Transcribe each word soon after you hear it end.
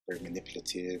very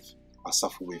manipulative. I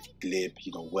suffer with glib,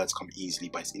 you know, words come easily,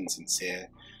 but it's insincere.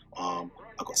 I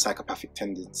got psychopathic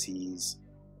tendencies.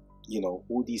 You know,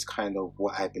 all these kind of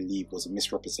what I believe was a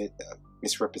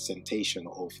misrepresentation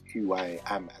of who I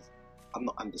am. I'm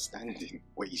not understanding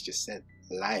what he's just said.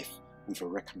 Life with a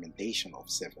recommendation of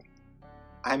 7.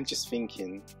 I'm just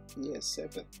thinking, yeah,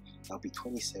 7. I'll be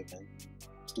 27.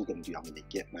 Still gonna do. I'm gonna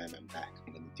get my man back.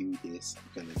 I'm gonna do this.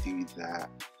 I'm gonna do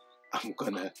that. I'm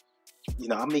gonna, you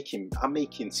know, I'm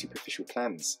making superficial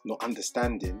plans, not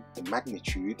understanding the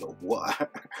magnitude of what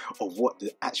of what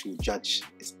the actual judge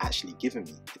is actually giving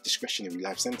me, the discretionary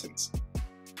life sentence.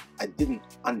 I didn't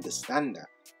understand that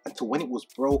until when it was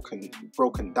broken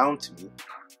down to me.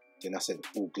 Then I said,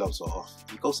 all gloves are off.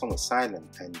 You go somewhere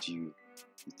silent and you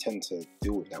tend to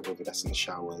deal with that, whether that's in the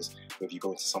showers, whether you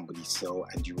go into somebody's cell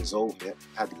and you resolve it.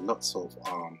 I had lots of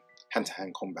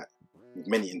hand-to-hand combat with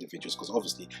many individuals, because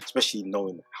obviously, especially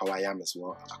knowing how I am as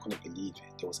well, I couldn't believe it.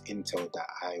 There was intel that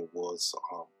I was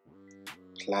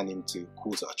planning to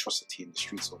cause an atrocity in the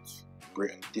streets of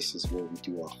Britain. This is where we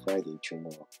do our Friday during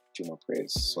our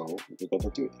prayers. So we're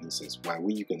gonna do it. And he says, why were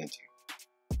you gonna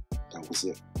do? That was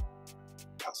it.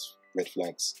 That's red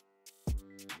flags.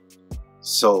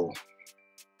 So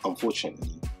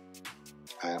unfortunately,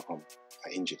 I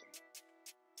injured him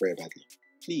very badly.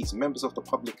 Please, members of the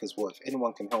public as well, if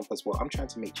anyone can help as well, I'm trying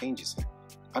to make changes here.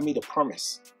 I made a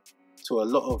promise to a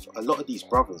lot of these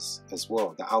brothers as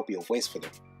well that I'll be a voice for them.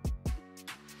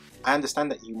 I understand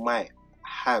that you might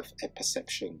have a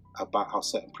perception about how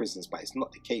certain prisons, but it's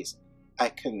not the case. I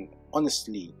can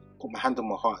honestly put my hand on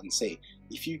my heart and say,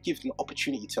 if you give an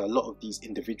opportunity to a lot of these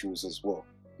individuals as well,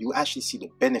 you will actually see the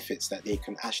benefits that they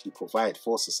can actually provide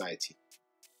for society.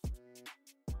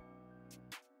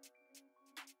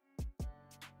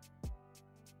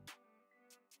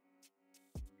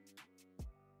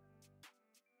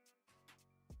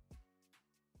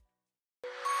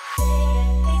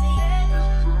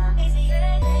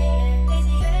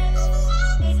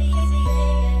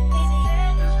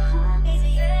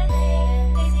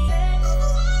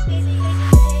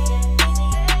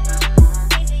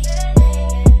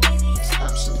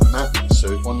 So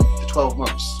on the 12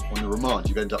 months on the remand,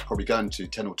 you've ended up probably going to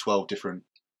 10 or 12 different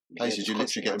places. You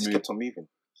literally get moved. Kept on moving.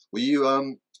 Were you?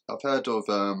 I've heard of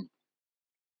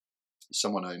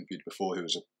someone I interviewed before who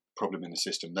was a problem in the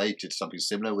system. They did something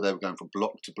similar where they were going from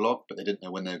block to block, but they didn't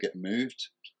know when they were getting moved.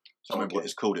 I can't remember what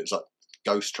it's called. It was like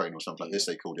ghost train or something like this.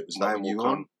 They called it. Was that when you were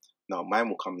on? No, mine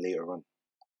will come later on.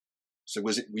 So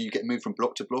were you getting moved from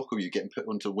block to block, or were you getting put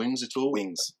onto wings at all?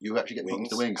 Wings. You were actually getting put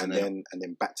onto the wings, and then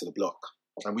back to the block.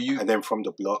 And were you? And then from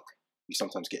the block, you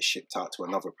sometimes get shipped out to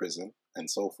another prison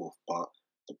and so forth. But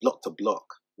the block to block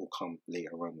will come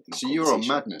later on. So you were on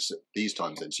madness at these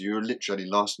times then. So you were literally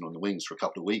lasting on the wings for a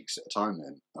couple of weeks at a time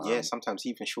then. Yeah, sometimes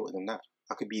even shorter than that.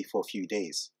 I could be for a few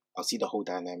days. I'll see the whole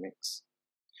dynamics.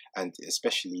 And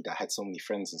especially that I had so many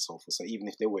friends and so forth. So even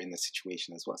if they were in a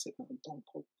situation as well, I said, no, don't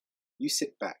go. You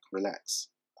sit back, relax.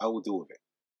 I will deal with it.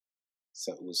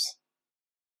 So it was...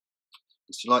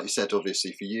 So like you said,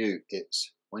 obviously for you,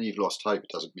 it's when you've lost hope, it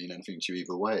doesn't mean anything to you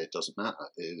either way. It doesn't matter.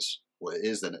 It is what it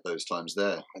is then at those times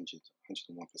there.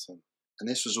 101%. And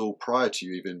this was all prior to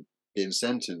you even being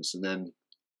sentenced. And then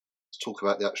let's talk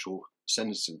about the actual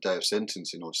sentencing, day of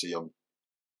sentencing. Obviously,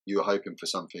 you were hoping for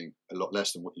something a lot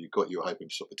less than what you got. You were hoping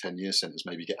for sort of a 10-year sentence,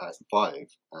 maybe get out in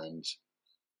 5. And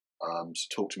so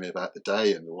talk to me about the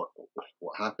day and what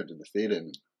happened and the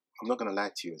feeling. I'm not going to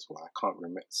lie to you as well. I can't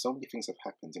remember. So many things have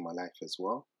happened in my life as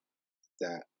well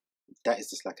that is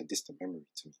just like a distant memory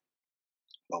to me.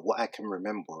 But what I can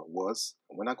remember was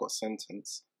when I got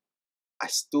sentenced, I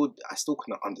still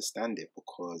couldn't understand it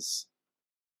because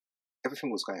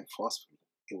everything was going fast for me.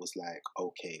 It was like,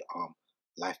 okay,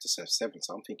 life to serve 7.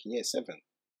 So I'm thinking, yeah, 7.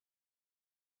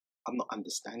 I'm not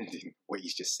understanding what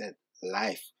he's just said.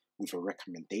 Life with a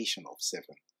recommendation of 7.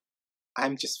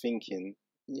 I'm just thinking,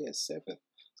 yeah, 7.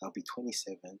 So I'll be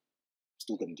 27.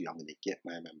 I'm going to get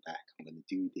my man back. I'm going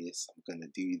to do this. I'm going to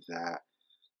do that.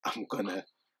 I'm going to,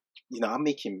 you know, I'm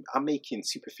making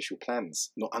superficial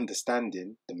plans, not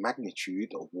understanding the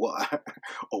magnitude of what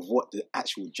the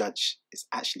actual judge is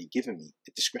actually giving me,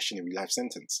 the discretionary life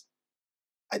sentence.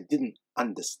 I didn't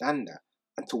understand that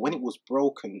until when it was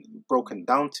broken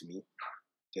down to me.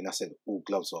 Then I said, all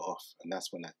gloves are off. And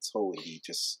that's when I totally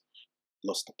just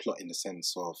lost the plot in the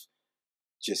sense of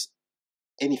just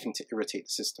anything to irritate the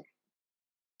system.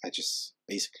 I just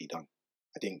basically done.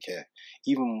 I didn't care.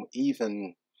 Even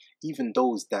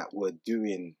those that were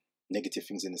doing negative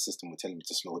things in the system were telling me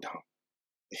to slow down.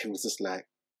 It was just like,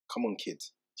 come on, kid,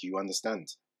 do you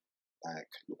understand? Like,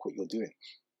 look what you're doing.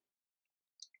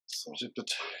 So, But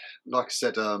like I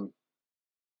said,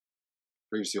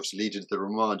 previously, obviously leading to the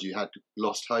remand, you had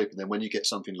lost hope, and then when you get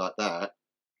something like that,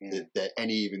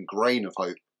 any even grain of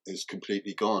hope is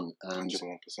completely gone, and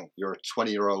 101%. you're a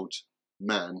 20-year-old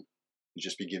man, you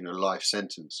just been given a life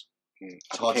sentence.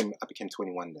 I became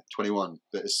 21 then. 21,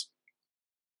 but it's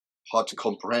hard to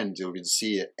comprehend or even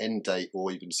see an end date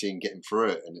or even seeing getting through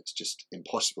it, and it's just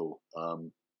impossible.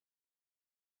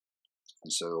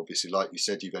 And so obviously, like you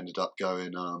said, you've ended up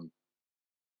going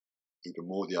even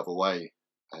more the other way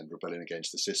and rebelling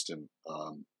against the system,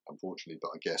 unfortunately, but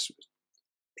I guess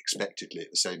expectedly at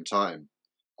the same time.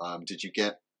 Did you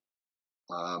get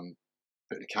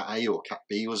put in a Cat A or Cat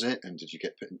B, was it? And did you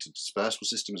get put into the dispersal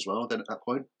system as well then at that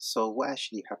point? So what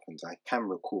actually happened, I can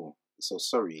recall. So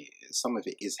sorry, some of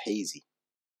it is hazy.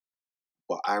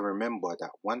 But I remember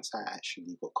that once I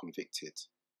actually got convicted,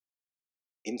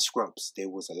 in Scrubs, there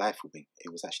was a life wing.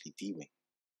 It was actually D wing.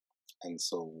 And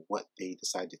so what they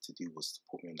decided to do was to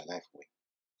put me in the life wing,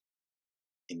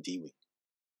 in D wing.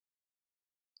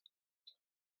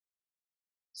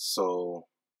 So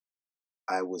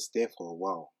I was there for a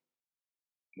while.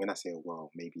 When I say a while,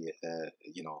 maybe a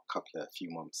few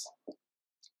months,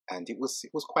 and it was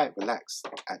quite relaxed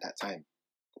at that time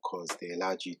because they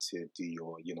allowed you to do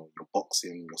your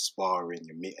boxing, your sparring,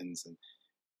 your mittens, and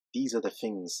these are the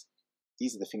things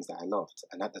that I loved.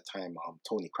 And at the time,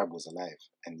 Tony Crabbe was alive,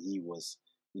 and he was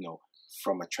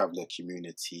from a traveller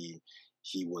community.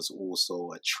 He was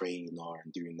also a trainer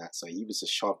and doing that, so he was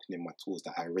just sharpening my tools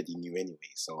that I already knew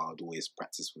anyway. So I would always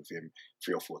practice with him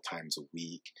 3 or 4 times a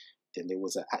week. Then there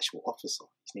was an actual officer.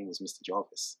 His name was Mr.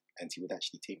 Jarvis, and he would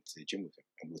actually take me to the gym with him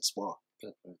and would spar.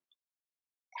 I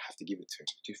have to give it to him.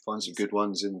 Do you find some good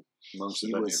ones in amongst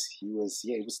He was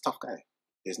a tough guy.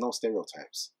 There's no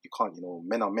stereotypes. You can't,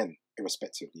 men are men,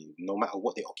 irrespectively, no matter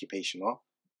what their occupation are.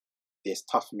 There's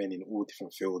tough men in all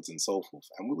different fields and so forth,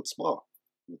 and we would spar.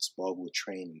 We would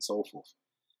train and so forth.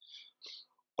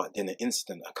 But then an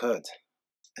incident occurred,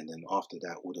 and then after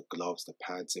that, all the gloves, the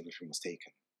pads, everything was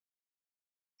taken.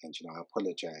 And I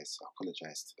apologize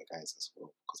to the guys as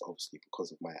well, because obviously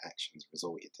because of my actions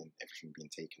resulted in everything being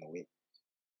taken away.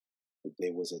 But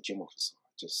there was a gym officer,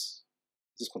 I just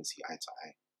couldn't see eye to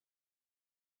eye.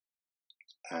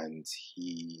 And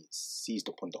he seized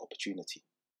upon the opportunity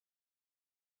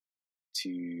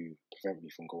to prevent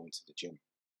me from going to the gym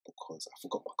because I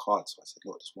forgot my card. So I said,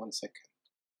 look, just 1 second.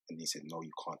 And he said, no,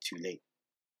 you can't, too late.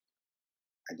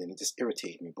 And then it just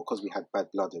irritated me because we had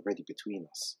bad blood already between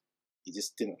us. He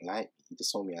just didn't like me. He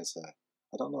just saw me as I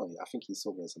don't know, I think he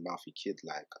saw me as a mouthy kid.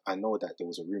 Like, I know that there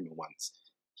was a rumour once.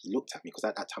 He looked at me, because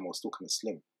at that time I was still kind of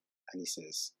slim. And he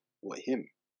says, what,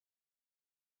 him?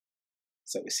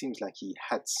 So it seems like he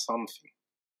had something.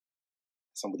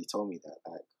 Somebody told me that,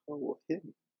 like, oh, what,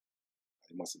 him?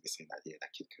 He must have been saying that, yeah,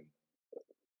 that kid can.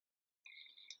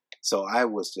 So I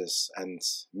was just, and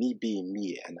me being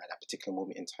me, and at that particular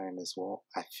moment in time as well,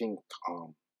 I think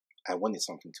I wanted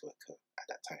something to occur at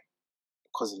that time.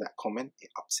 Because of that comment,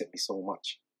 it upset me so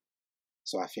much.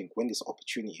 So I think when this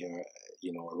opportunity,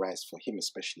 arose for him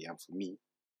especially and for me,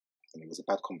 and it was a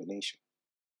bad combination.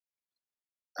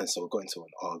 And so we got into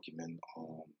an argument.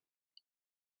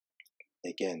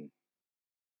 Again,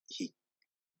 he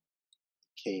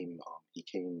came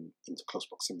into close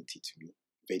proximity to me,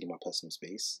 invading my personal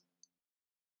space,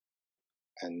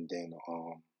 and then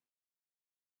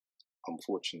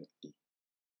unfortunately,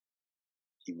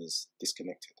 he was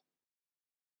disconnected.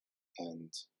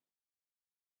 And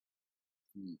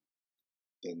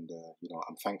then,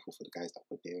 I'm thankful for the guys that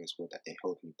were there as well, that they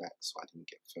held me back so I didn't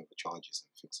get further charges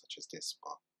and things such as this.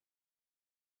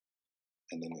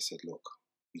 And then they said, look,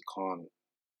 we can't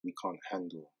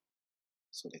handle.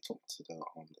 So they took to the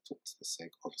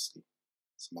SEG. Obviously,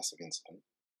 it's a massive incident.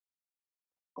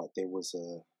 But there was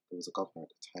a governor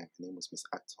at the time. Her name was Miss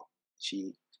Actor.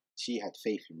 She had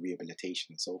faith in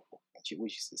rehabilitation and so forth, and she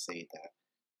always used to say that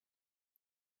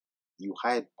you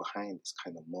hide behind this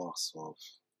kind of mask of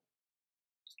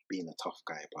being a tough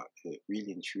guy, but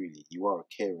really and truly, you are a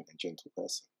caring and gentle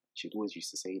person. She'd always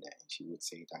used to say that, and she would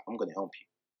say that, I'm going to help you.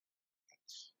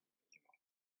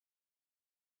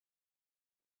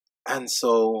 And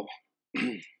so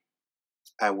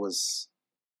I was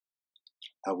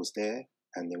there,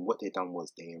 and then what they done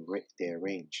was they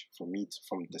arranged for me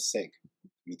from the SEG,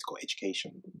 me to go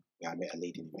education. Where I met a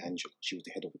lady named Angela. She was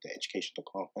the head of the education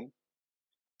department,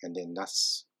 and then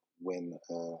that's when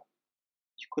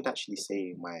you could actually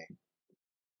say my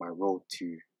road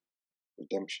to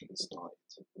redemption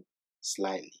started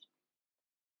slightly.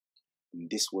 And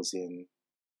this was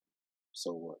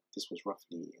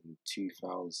roughly in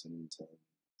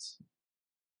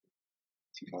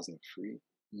 2003.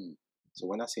 Mm. So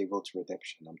when I say road to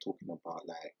redemption, I'm talking about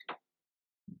like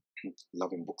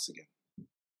loving books again,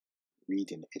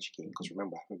 reading, educating. Because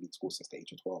remember, I haven't been to school since the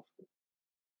age of 12.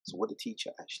 So what the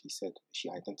teacher actually said, she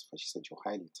identified, she said, you're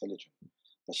highly intelligent.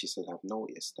 But she said, I've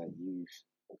noticed that you've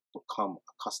become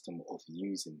accustomed of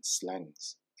using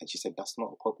slangs. And she said, that's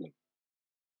not a problem.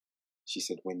 She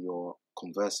said, when you're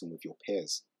conversing with your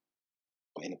peers,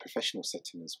 but in a professional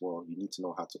setting as well, you need to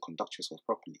know how to conduct yourself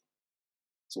properly.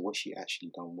 So what she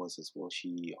actually done was as well,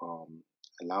 she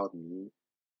allowed me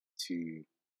to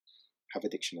have a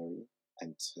dictionary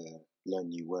and to learn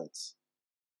new words.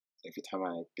 Every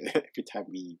time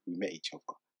we met each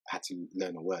other, I had to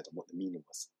learn a word and what the meaning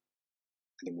was.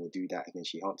 And then we'll do that, and then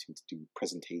she helped me to do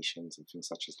presentations and things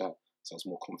such as that. So I was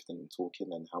more confident in talking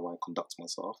and how I conduct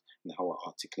myself and how I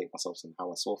articulate myself and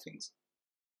how I saw things.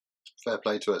 Fair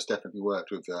play to her. It's definitely worked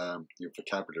with your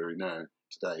vocabulary now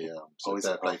today. So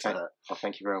fair play to her. Oh,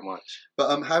 thank you very much.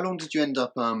 But how long did you end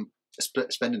up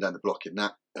spending down the block at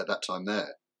that time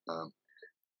there?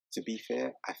 To be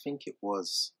fair, I think it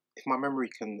was, if my memory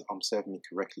can serve me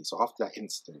correctly, so after that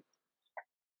incident,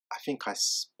 I think I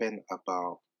spent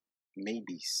about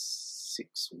maybe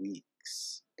 6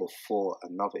 weeks before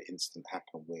another incident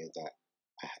happened where that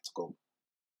I had to go.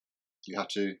 You had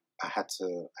to? I had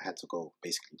to go.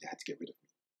 Basically, they had to get rid of me.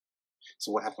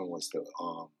 So what happened was that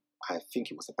I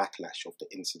think it was a backlash of the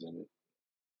incident,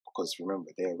 because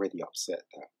remember, they're already upset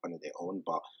that one of their own,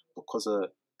 but because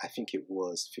I think it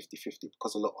was 50-50,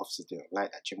 because a lot of officers didn't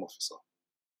like that gym officer.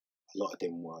 A lot of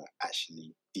them were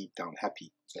actually deep down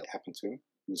happy that it happened to him.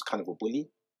 He was kind of a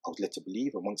bully, I was led to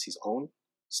believe, amongst his own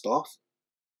staff.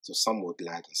 So some were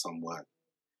glad and some weren't.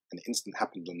 And the incident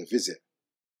happened on a visit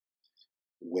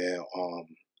where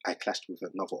I clashed with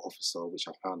another officer, which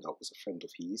I found out was a friend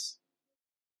of his.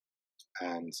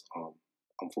 And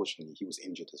unfortunately, he was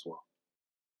injured as well.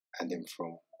 And then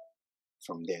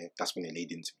from there, that's when they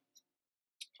laid into me.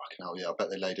 Fucking hell, yeah, I bet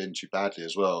they laid into you badly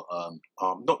as well.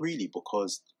 Not really,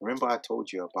 because remember I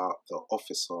told you about the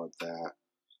officer that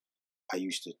I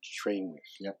used to train with.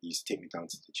 Yeah. He used to take me down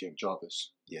to the gym.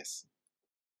 Jarvis. Yes.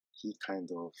 I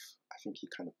think he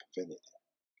kind of prevented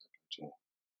it.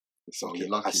 So yeah,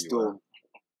 lucky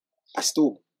I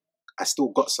still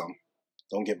got some.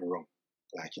 Don't get me wrong.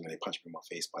 Like, they punched me in my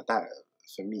face, but that,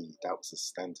 for me, that was the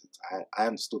standard. I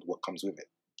understood what comes with it.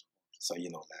 So, like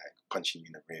punching you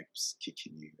in the ribs,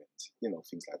 kicking you, and,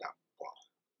 things like that. But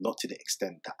not to the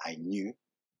extent that I knew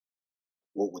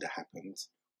what would have happened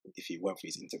if it weren't for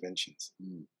his interventions.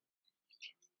 Mm.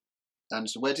 And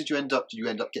so where did you end up? Did you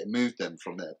end up getting moved then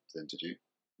from there, did you?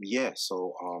 Yeah,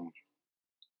 so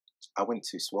I went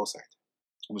to Swellside.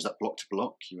 And was that block to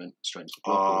block? You went straight into the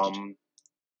block?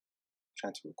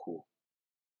 Trying to recall.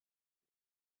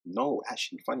 No,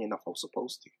 actually, funny enough, I was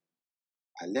supposed to.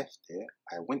 I left there,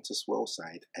 I went to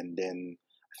Swellside, and then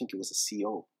I think it was a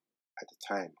CO at the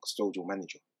time, custodial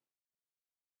manager.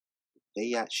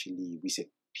 They actually, we said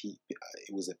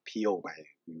it was a PO by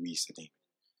we used to name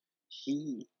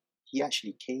it. He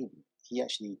actually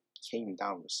came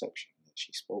down reception and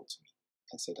she spoke to me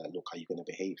and said, look, are you going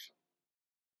to behave?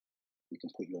 We can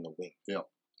put you on a wing. Yeah,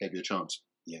 gave you a chance.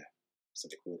 Yeah, so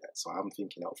they call that. So I'm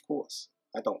thinking, of course,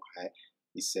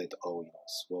 he said,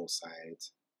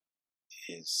 Swellside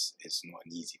is not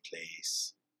an easy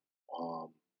place.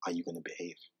 Are you going to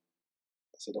behave?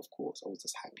 I said, of course. I was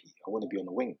just happy. I want to be on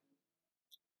the wing.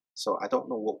 So I don't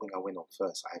know what wing I went on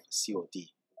first, either C or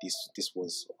D. This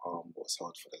was what's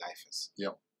held for the lifers.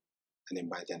 Yeah. And then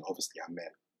by then, obviously, I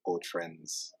met old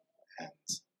friends, and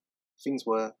things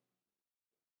were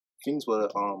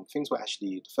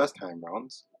actually, the first time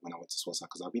round when I went to Swellside,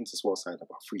 because I've been to Swellside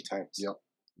about 3 times. Yeah.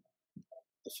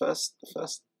 The first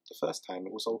time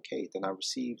it was okay. Then I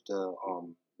received a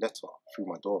letter through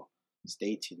my door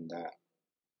stating that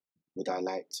would I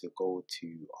like to go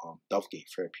to Dovegate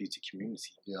Therapeutic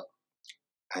Community. Yeah.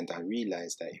 And I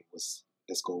realised that it was,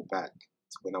 let's go back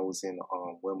to when I was in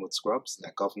Wormwood Scrubs,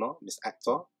 that governor, Miss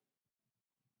Actor.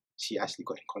 She actually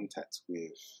got in contact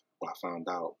with what I found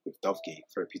out with Dovegate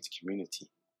Therapeutic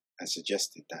Community and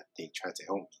suggested that they try to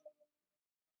help me.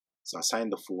 So I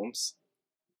signed the forms,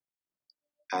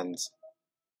 and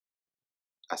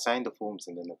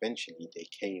then eventually they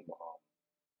came.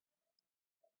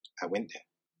 I went there.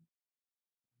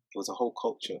 It was a whole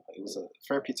culture. It was a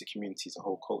therapeutic community. Is a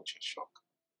whole culture shock.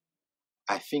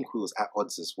 I think we was at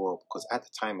odds as well, because at the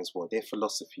time as well, their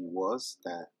philosophy was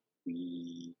that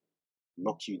we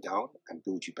knock you down and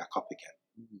build you back up again.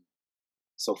 Mm-hmm.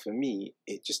 So for me,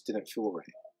 it just didn't feel right.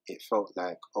 It felt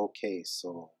like, okay,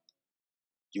 so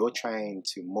you're trying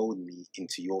to mold me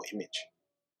into your image,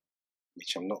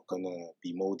 which I'm not going to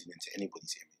be molded into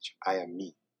anybody's image. I am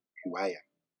me. who I am.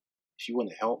 If you want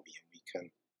to help me, and we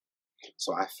can.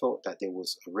 So I felt that there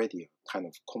was already a kind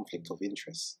of conflict of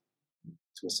interest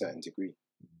to a certain degree.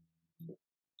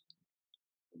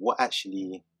 What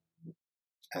actually,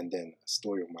 and then a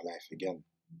story of my life again.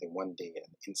 Then one day an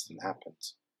incident happened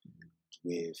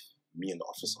with me and the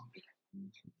officer.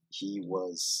 He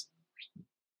was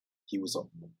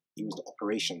the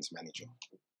operations manager.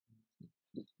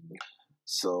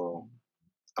 So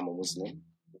I'm a Muslim.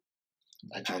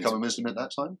 Had you become a Muslim at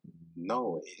that time?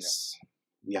 No,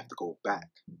 we have to go back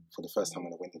for the first time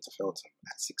when I went into Felton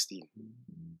at 16.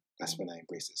 That's when I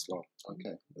embraced Islam.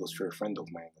 Okay. It was through a friend of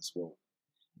mine as well.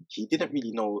 He didn't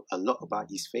really know a lot about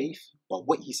his faith, but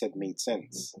what he said made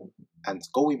sense. And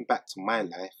going back to my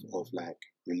life of like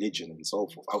religion and so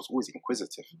forth, I was always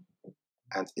inquisitive.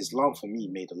 And Islam for me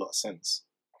made a lot of sense.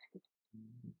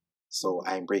 So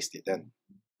I embraced it then.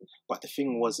 But the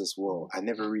thing was as well, I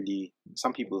never really,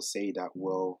 some people say that,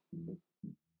 well,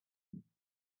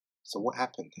 so what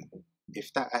happened then?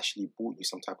 If that actually brought you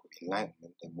some type of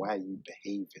enlightenment, then why are you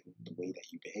behaving the way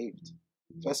that you behaved?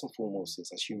 First and foremost is,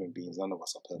 as human beings, none of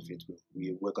us are perfect.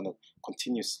 We're going to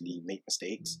continuously make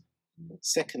mistakes.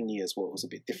 Secondly, as well, it was a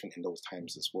bit different in those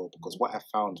times as well, because what I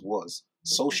found was,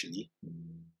 socially,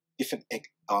 different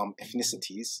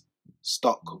ethnicities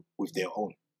stuck with their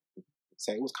own.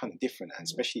 So it was kind of different, and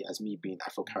especially as me being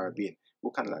Afro-Caribbean, we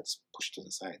were kind of like pushed to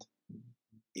the side.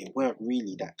 It weren't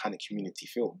really that kind of community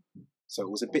feel. So it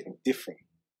was a bit different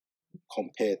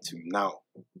compared to now,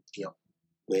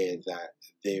 where that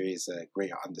there is a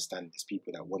greater understanding. There's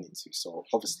people that wanted to. So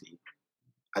obviously,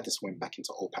 I just went back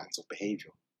into old patterns of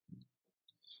behavior.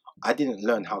 I didn't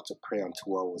learn how to pray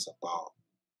until I was about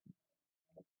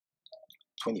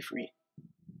 23.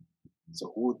 So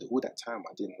all that time,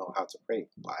 I didn't know how to pray,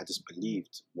 but I just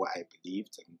believed what I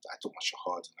believed, and I took my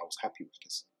shahad, and I was happy with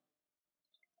this.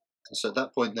 And so at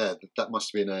that point there, that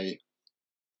must have been a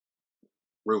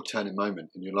real turning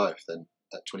moment in your life then,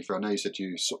 at 23. I know you said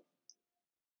you sort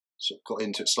of got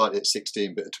into it slightly at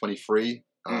 16, but at 23,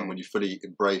 when you fully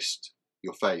embraced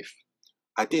your faith.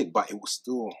 I did, but it was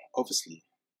still, obviously,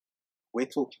 we're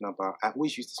talking about, I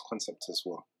always use this concept as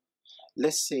well.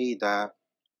 Let's say that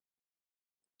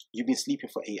you've been sleeping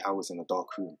for 8 hours in a dark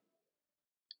room,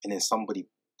 and then somebody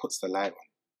puts the light on.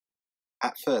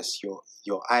 At first,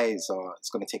 your eyes are, it's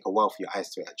going to take a while for your eyes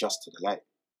to adjust to the light.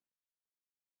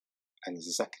 And it's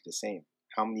exactly the same.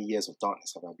 How many years of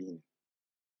darkness have I been in?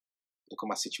 Look at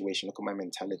my situation, look at my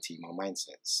mentality, my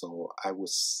mindset. So I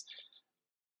was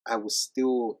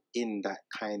still in that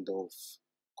kind of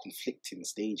conflicting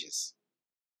stages.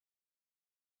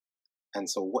 And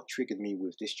so what triggered me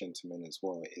with this gentleman as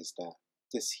well is that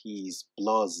his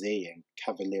blasé and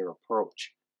cavalier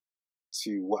approach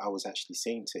to what I was actually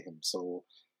saying to him. So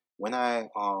when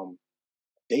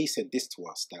they said this to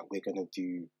us, that we're going to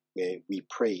do, where we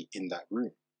pray in that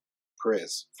room,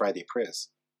 prayers, Friday prayers.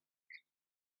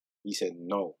 He said,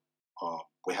 no,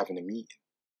 we're having a meeting.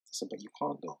 I said, but you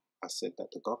can't though. I said that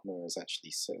the governor has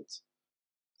actually said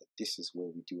that this is where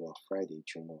we do our Friday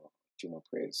Juma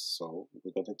prayers. So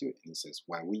we're going to do it. And he says,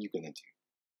 why were you going to do?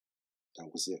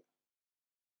 That was it.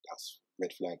 That's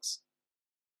red flags.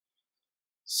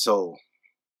 So,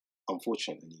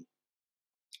 unfortunately,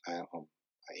 I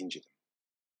injured him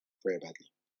very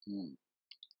badly.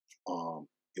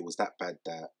 It was that bad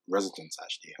that residents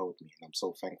actually held me, and I'm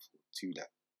so thankful to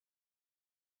that.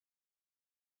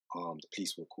 The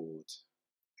police were called,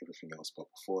 everything else, but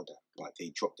before that, but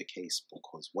they dropped the case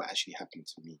because what actually happened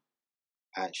to me,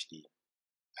 I actually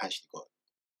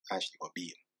got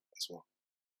beaten as well.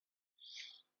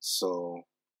 So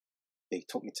they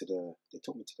took me to the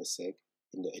SEG.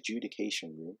 In the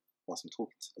adjudication room, whilst I'm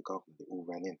talking to the governor, they all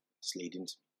ran in, just laid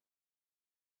into me.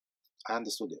 I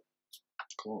understood it,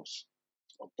 of course,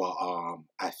 but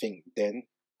I think then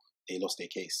they lost their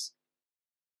case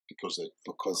because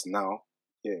now,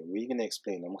 yeah, what are you gonna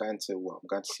explain? I'm going to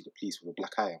see the police with a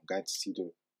black eye. I'm going to see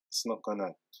it's not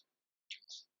gonna.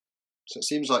 So it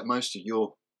seems like most of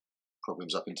your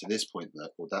problems up until this point,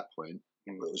 or that point,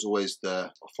 it was always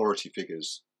the authority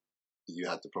figures that you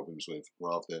had the problems with,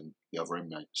 rather than the other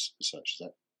inmates as such. Is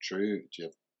that true?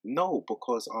 No,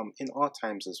 because in our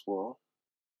times as well,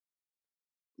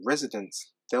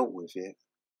 residents dealt with it.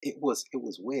 It was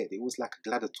weird. It was like a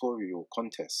gladiatorial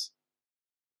contest.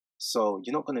 So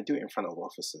you're not going to do it in front of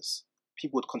officers.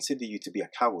 People would consider you to be a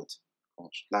coward.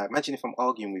 Like, imagine if I'm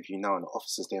arguing with you now and the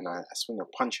officer's there and I swing a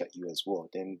punch at you as well.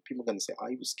 Then people are going to say,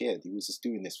 he was scared. He was just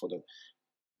doing this for the...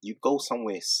 You go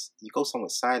somewhere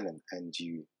silent, and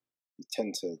you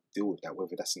tend to deal with that,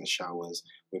 whether that's in the showers,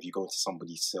 whether you go into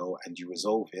somebody's cell and you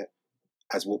resolve it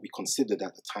as what we considered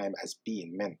at the time as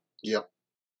being men. Yeah.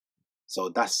 So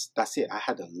that's it. I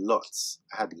had lots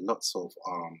of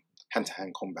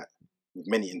hand-to-hand combat with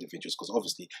many individuals, because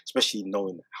obviously, especially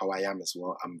knowing how I am as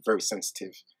well, I'm very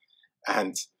sensitive,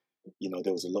 and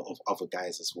there was a lot of other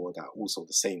guys as well that are also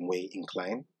the same way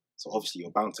inclined. So obviously,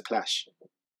 you're bound to clash.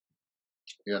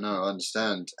 Yeah, no, I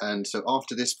understand. And so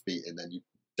after this beating, then you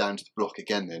down to the block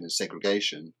again, then in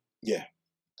segregation. Yeah.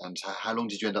 And how long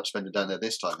did you end up spending down there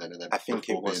this time then? And then I think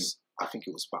it was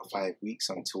about 5 weeks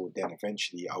until then.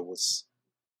 Eventually, I was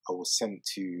sent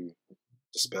to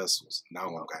dispersals. Now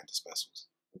I'm going dispersals.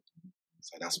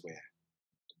 So that's where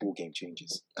the ball game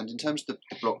changes. And in terms of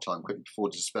the block time, quickly before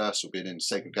dispersal, being in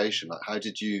segregation, like how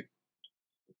did you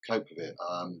cope with it?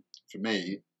 For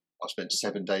me, I spent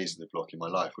 7 days in the block in my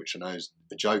life, which I know is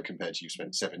a joke compared to you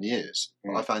spent 7 years.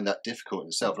 But I found that difficult in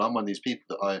itself. And I'm one of these people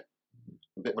that I'm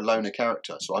a bit of a loner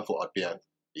character, so I thought I'd be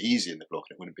easy in the block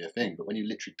and it wouldn't be a thing. But when you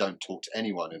literally don't talk to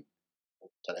anyone and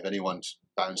don't have anyone to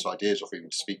bounce ideas off, even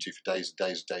to speak to for days and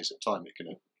days and days at a time, it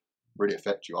can really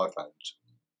affect you, I found.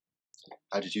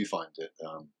 How did you find it?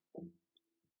 I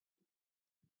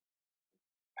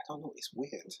don't know, it's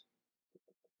weird.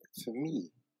 For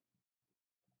me,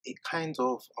 it kind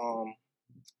of,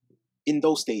 in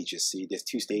those stages, see, there's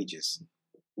 2 stages.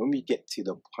 When we get to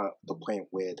the point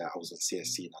where that I was on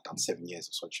CSC and I'd done 7 years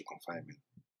of solitary confinement,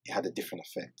 it had a different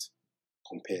effect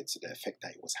compared to the effect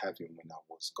that it was having when I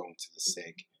was going to the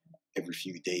seg every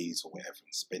few days or whatever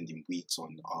and spending weeks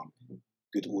on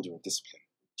good order and discipline,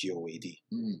 GOAD.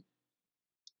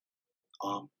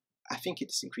 I think it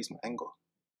just increased my anger.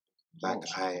 Like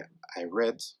I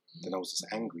read, then I was just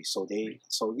angry. So they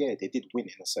did win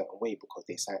in a certain way, because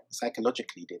they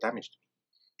psychologically they damaged me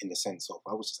in the sense of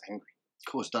I was just angry.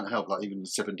 Of course, it don't help. Like even the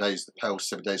 7 days, the pale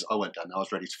 7 days I went down, I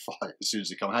was ready to fight as soon as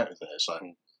they come out of there. It's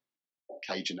like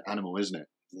caging an animal, isn't it?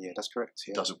 Yeah, that's correct.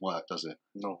 Yeah. It doesn't work, does it?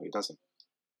 No, it doesn't.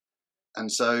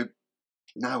 And so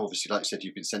now, obviously, like you said,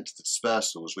 you've been sent to the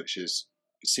dispersals, which is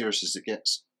as serious as it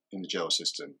gets in the jail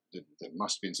system. There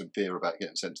must have been some fear about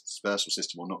getting sent to the dispersal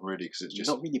system, or not really, because it's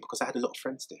just not really, because I had a lot of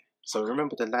friends there. So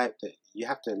remember the life that you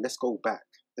have to. Let's go back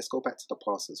to the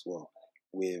past as well,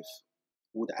 with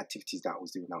all the activities that I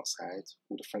was doing outside,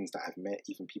 all the friends that I've met,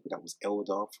 even people that was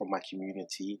elder from my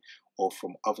community or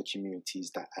from other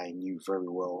communities that I knew very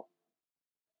well.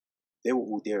 They were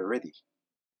all there already.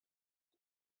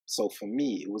 So for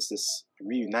me, it was this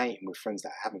reuniting with friends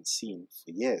that I haven't seen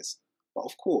for years. But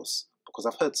of course, because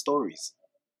I've heard stories,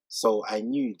 so I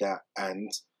knew that, and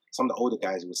some of the older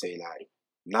guys would say, like,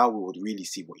 now we would really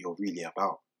see what you're really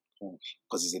about,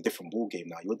 because it's a different ball game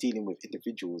now. You're dealing with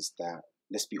individuals that,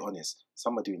 let's be honest,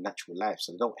 some are doing natural life,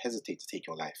 so they don't hesitate to take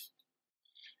your life.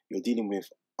 You're dealing with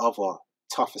other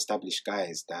tough, established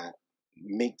guys that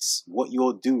makes what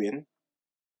you're doing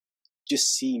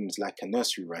just seems like a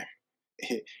nursery rhyme.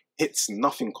 It's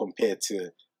nothing compared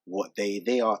to what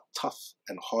they are. Tough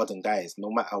and hardened guys,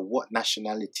 no matter what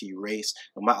nationality, race,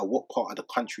 no matter what part of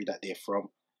the country that they're from.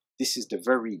 This is the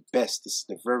very best, this is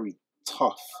the very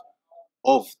tough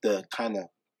of the kind of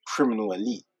criminal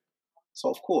elite. So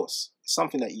of course, it's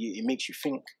something that it makes you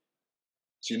think.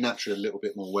 So you're naturally a little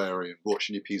bit more wary and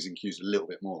watching your P's and Q's a little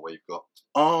bit more, where you've got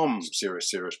some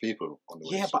serious people on the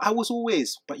way. Yeah, but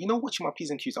watching my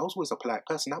P's and Q's, I was always a polite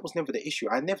person. That was never the issue.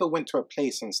 I never went to a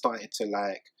place and started to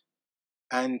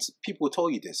and people will tell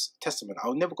you this, testament. I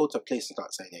would never go to a place and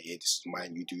start saying, yeah, this is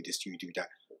mine, you do this, you do that.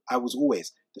 I was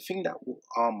always, the thing that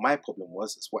my problem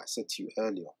was, is what I said to you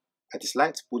earlier. I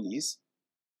disliked bullies,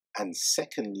 and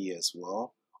secondly as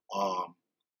well,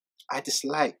 I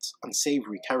disliked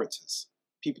unsavory characters.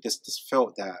 People just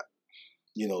felt that,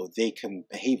 they can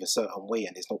behave a certain way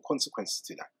and there's no consequences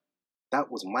to that. That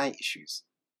was my issues.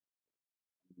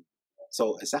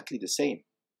 So exactly the same.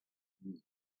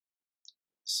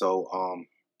 So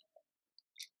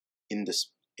in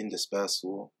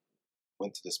dispersal,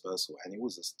 went to dispersal, and it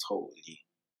was just totally,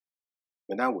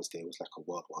 when I was there, it was like a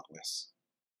wild, wild west.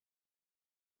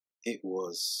 It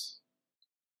was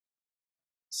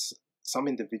some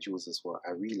individuals as well,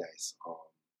 I realized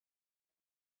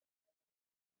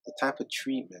the type of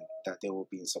treatment that they were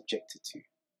being subjected to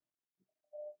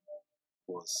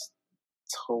was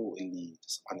totally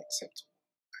just unacceptable,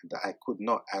 and that I could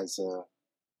not, as an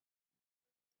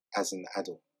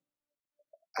adult,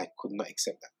 I could not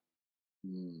accept that.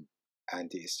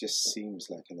 And it just seems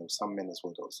like, some men as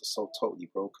well that was so totally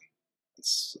broken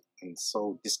and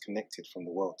so disconnected from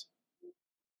the world.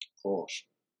 Of course.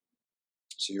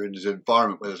 So you're in an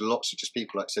environment where there's lots of just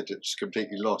people, like I said, just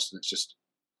completely lost, and it's just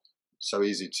so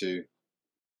easy to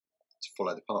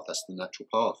follow the path. That's the natural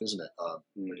path, isn't it?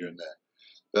 When you're in there.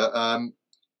 But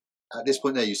At this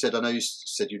point there, you said, I know you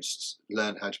said you'd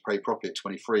learned how to pray properly at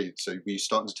 23. So were you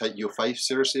starting to take your faith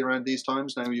seriously around these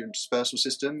times, now you're in a dispersal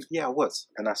system? Yeah, I was.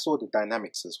 And I saw the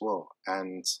dynamics as well.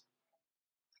 And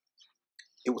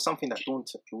it was something that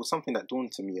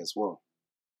dawned to me as well.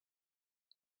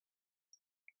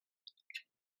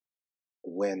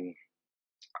 When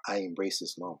I embraced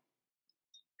Islam.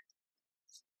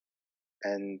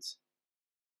 And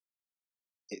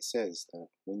it says that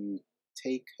when you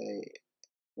take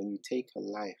a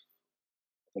life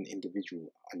of an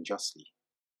individual unjustly,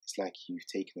 it's like you've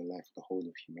taken the life of the whole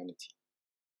of humanity.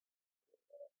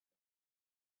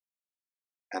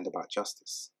 And about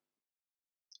justice.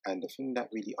 And the thing that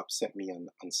really upset me and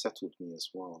unsettled me as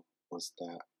well was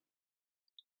that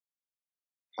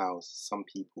how some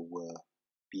people were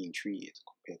being treated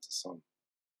compared to some.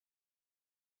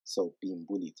 So being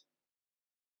bullied,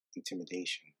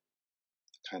 intimidation,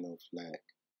 the kind of like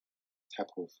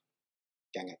type of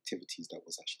gang activities that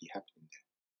was actually happening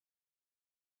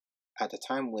there. At the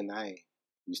time when I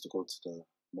used to go to the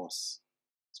mosque,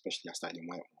 especially I started in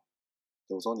Whitemore,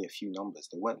 there was only a few numbers.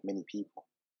 There weren't many people.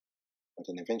 But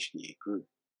then eventually it grew.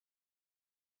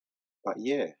 But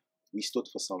yeah, we stood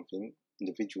for something.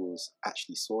 Individuals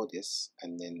actually saw this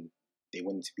and then they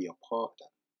wanted to be a part of that.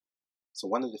 So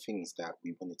one of the things that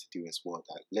we wanted to do as well,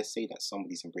 that let's say that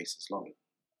somebody's embraced Islam.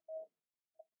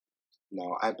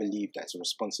 Now, I believe that it's a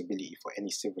responsibility for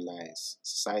any civilized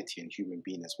society and human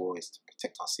being as well is to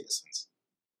protect our citizens.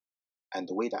 And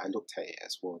the way that I looked at it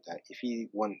as well, that if he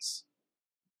wants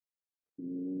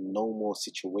no more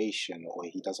situation or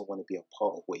he doesn't want to be a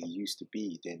part of what he used to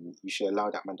be, then you should allow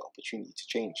that man the opportunity to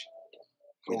change.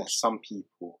 Where that some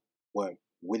people weren't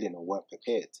willing or weren't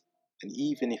prepared. And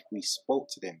even if we spoke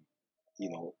to them,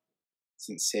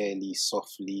 sincerely,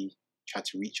 softly, tried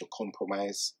to reach a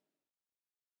compromise,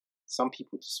 some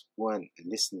people just weren't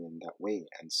listening in that way.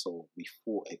 And so we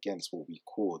fought against what we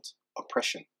called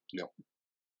oppression. Yeah.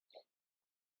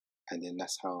 And then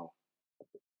that's how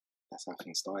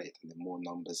things started. And then more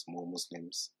numbers, more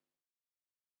Muslims.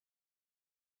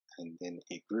 And then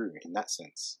it grew in that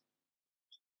sense.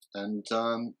 And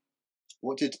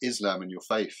what did Islam and your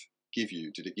faith give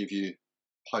you? Did it give you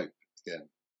hope again?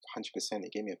 100%.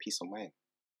 It gave me a peace of mind.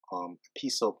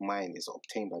 Peace of mind is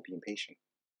obtained by being patient.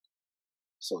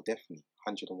 So definitely,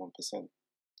 101%.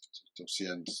 Obviously,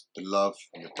 and the love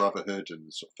and the brotherhood and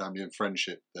the sort of family and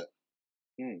friendship that.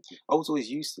 I was always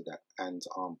used to that, and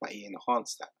but it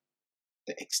enhanced that,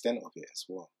 the extent of it as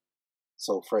well.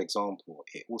 So, for example,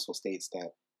 it also states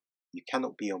that you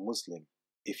cannot be a Muslim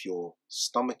if your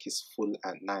stomach is full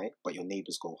at night, but your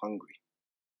neighbors go hungry.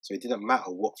 So it didn't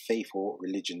matter what faith or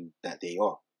religion that they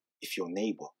are, if your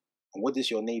neighbor. And what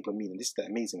does your neighbor mean? And this is the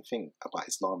amazing thing about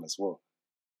Islam as well.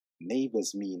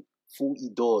 Neighbors mean 40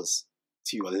 doors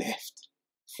to your left,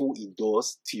 40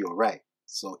 doors to your right.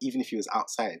 So even if you was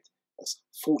outside, that's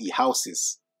 40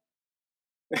 houses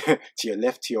to your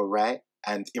left, to your right,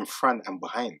 and in front and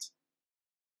behind.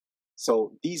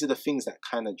 So these are the things that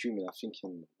kind of drew me. I'm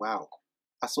thinking, wow,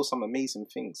 I saw some amazing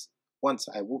things. Once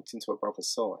I walked into a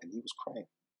brother's cell and he was crying.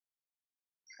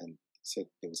 And he said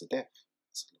there was a death.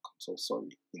 I said, look, I'm so sorry.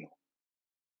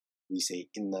 We say,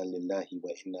 Inna lillahi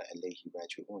wa inna ilayhi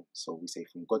raji'un. So we say,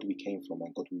 from God we came from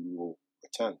and God we will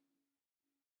return.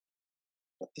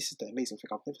 But this is the amazing thing.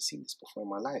 I've never seen this before in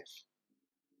my life.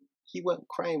 He weren't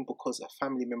crying because a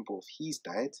family member of his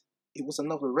died. It was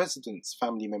another resident's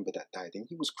family member that died. And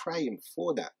he was crying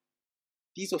for that.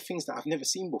 These are things that I've never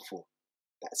seen before.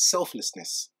 That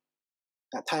selflessness.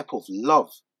 That type of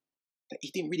love. That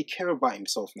he didn't really care about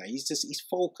himself now. He's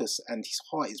focused and his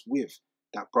heart is with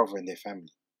that brother and their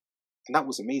family. And that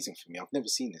was amazing for me. I've never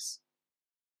seen this.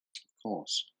 Of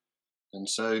course. And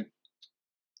so,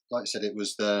 like I said, it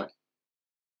was the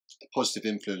positive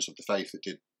influence of the faith that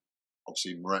did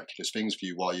obviously miraculous things for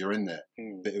you while you're in there.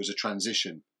 But it was a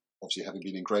transition, obviously having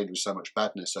been ingrained with so much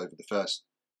badness over the first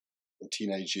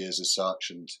teenage years as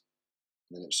such, and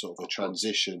then it was sort of a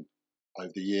transition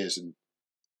over the years and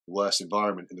the worst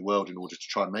environment in the world in order to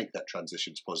try and make that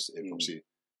transition to positive. Obviously,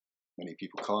 many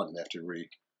people can't, and they have to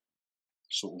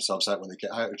sort themselves out when they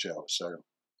get out of jail. So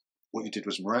what you did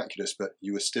was miraculous, but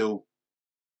you were still,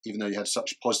 even though you had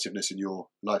such positiveness in your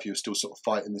life, you were still sort of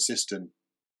fighting the system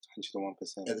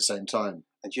 101%. at the same time.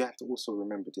 And you have to also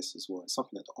remember this as well. It's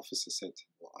something that the officer said.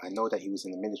 I know that he was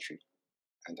in the military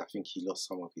and I think he lost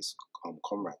some of his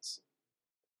comrades.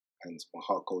 And my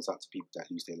heart goes out to people that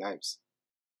lose their lives.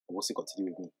 But what's it got to do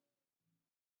with me?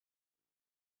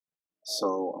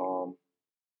 So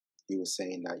he was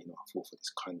saying that, I fought for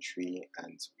this country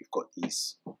and we've got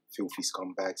these filthy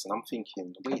scumbags. And I'm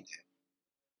thinking, wait,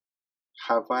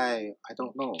 have I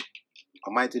don't know.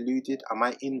 Am I deluded? Am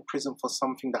I in prison for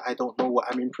something that I don't know what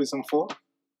I'm in prison for?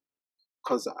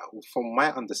 Because from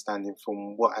my understanding,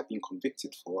 from what I've been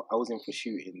convicted for, I was in for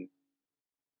shooting,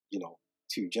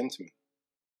 2 gentlemen.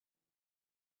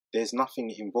 There's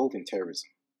nothing involving terrorism.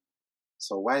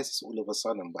 So why is this all of a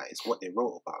sudden? But it's what they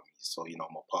wrote about me. So, I'm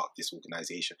a part of this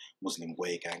organization, Muslim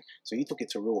Boy Gang. So he took it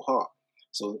to real heart.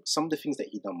 So some of the things that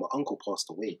he done, my uncle passed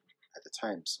away at the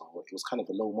time. So it was kind of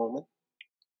a low moment.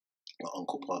 My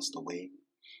uncle passed away.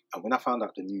 And when I found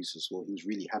out the news as well, he was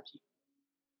really happy.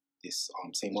 This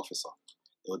same officer.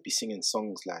 They would be singing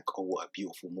songs like, "Oh, what a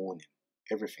beautiful morning.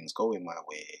 Everything's going my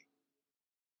way."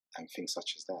 And things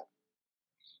such as that.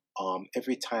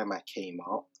 Every time I came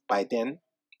out, by then,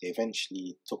 they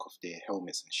eventually took off their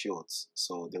helmets and shields.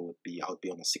 So I would be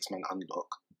on a 6-man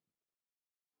unlock.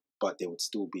 But they would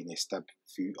still be in a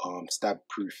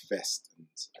stab-proof vest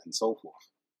and so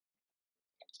forth.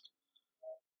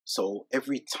 So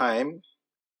every time,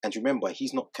 and remember,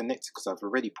 he's not connected because I've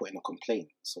already put in a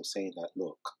complaint. So saying that,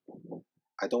 look,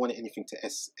 I don't want anything to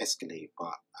escalate,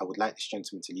 but I would like this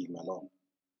gentleman to leave me alone.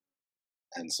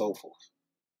 And so forth.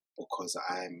 Because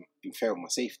I'm in fear of my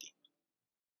safety.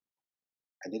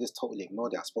 And they just totally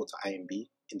ignored it. I spoke to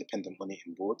IMB, Independent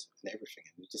Monitoring Board, and everything.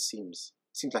 And it just seems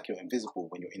like you're invisible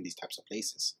when you're in these types of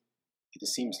places. It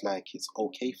just seems like it's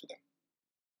okay for them.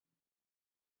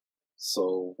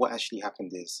 So what actually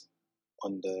happened is,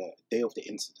 on the day of the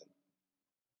incident,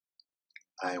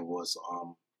 I was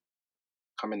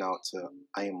coming out to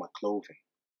iron my clothing.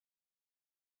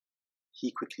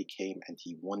 He quickly came and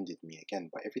he wanded me again.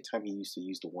 But every time he used to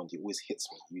use the wand, he always hits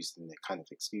me, using the kind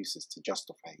of excuses to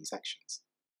justify his actions.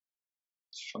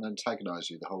 He's trying to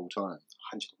antagonise you the whole time.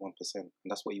 101%. And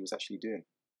that's what he was actually doing.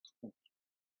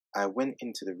 I went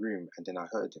into the room and then I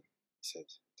heard him. He said,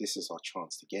 "This is our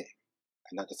chance to get him."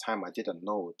 And at the time, I didn't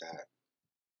know that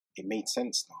it made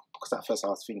sense now. Because at first I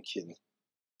was thinking,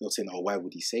 they were saying, "Oh, why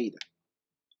would he say that?"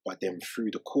 But then through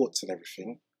the courts and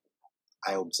everything,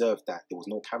 I observed that there was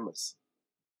no cameras.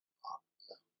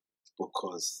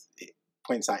 Because it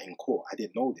points out in court, I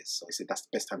didn't know this. So he said, that's the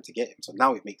best time to get him. So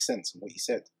now it makes sense from what he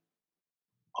said.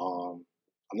 I'm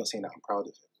not saying that I'm proud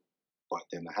of it. But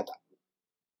then I had that.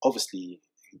 Obviously,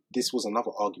 this was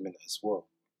another argument as well.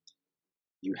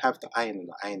 You have the iron and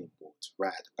the ironing board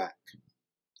right at the back.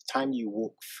 The time you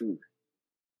walk through,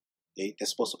 they're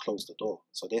supposed to close the door.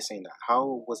 So they're saying that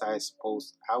how was I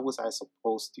supposed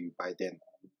to by then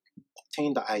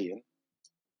obtain the iron,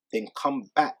 then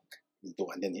come back the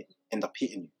door and then end up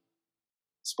hitting you?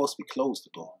 It's supposed to be closed, the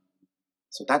door.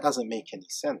 So that doesn't make any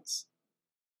sense.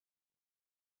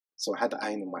 So I had the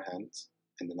iron in my hand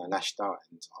and then I lashed out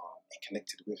and it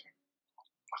connected with him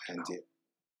and it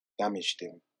damaged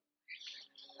him.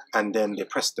 And then they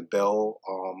pressed the bell.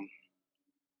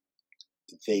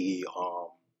 They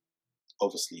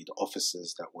obviously the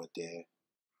officers that were there,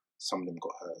 some of them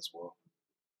got hurt as well.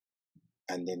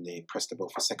 And then they pressed the bell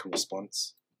for second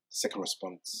response. The second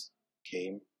response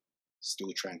came,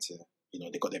 still trying to,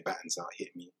 they got their batons out,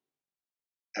 hit me.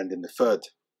 And then the third,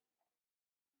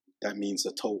 that means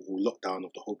a total lockdown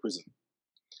of the whole prison.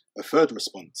 A third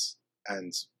response,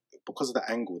 and because of the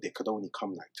angle, they could only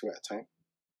come like 2 at a time.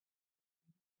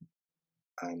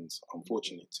 And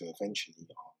unfortunately, eventually,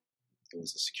 there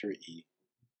was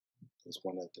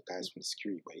one of the guys from the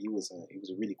security, but he was a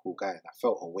really cool guy, and I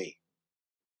felt away.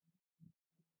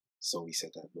 So he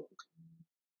said that, look,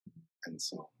 and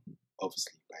so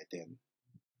obviously by then,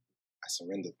 I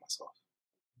surrendered myself,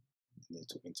 and they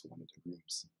took me to one of the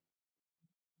rooms.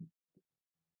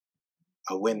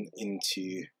 I went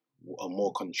into a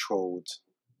more controlled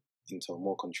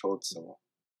cell.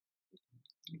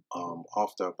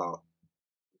 After about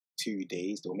 2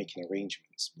 days, they were making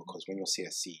arrangements because when you're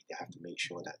CSC, they have to make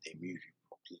sure that they move you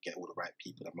properly, get all the right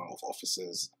people, the amount of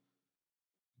officers.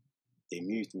 They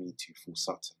moved me to Full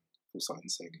Sutton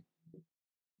Seg.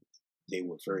 They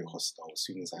were very hostile. As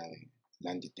soon as I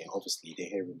landed there, obviously they're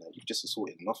hearing that you've just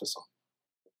assaulted an officer.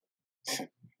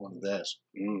 One of theirs.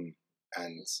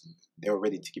 And they were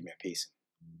ready to give me a pacing.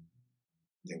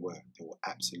 They were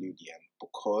absolutely, and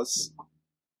because,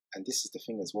 and this is the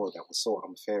thing as well that was so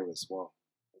unfair as well.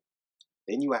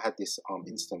 They knew I had this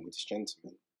incident with this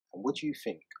gentleman, and what do you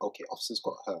think? Okay, officers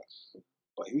got hurt,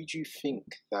 but who do you think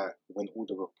that when all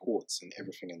the reports and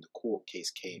everything in the court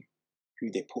case came, who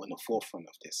they put in the forefront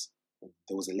of this?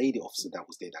 There was a lady officer that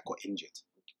was there that got injured.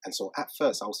 And so at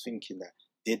first I was thinking that,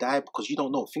 did I, because you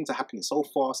don't know, things are happening so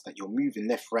fast that you're moving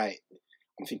left, right.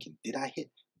 I'm thinking, did I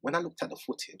hit? When I looked at the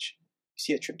footage, you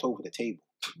see it tripped over the table.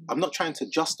 I'm not trying to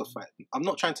justify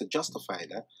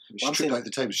that. She tripped over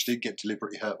the table, she did get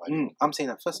deliberately hurt. I'm saying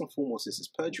that first and foremost, this is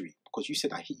perjury, because you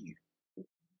said I hit you.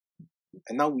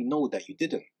 and now we know that you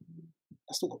didn't.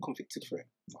 I still got convicted for it.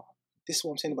 This is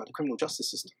what I'm saying about the criminal justice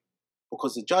system.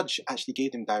 Because the judge actually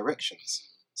gave them directions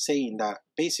saying that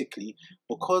basically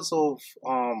because of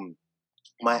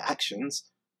my actions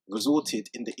resulted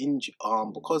in the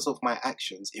because of my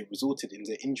actions it resulted in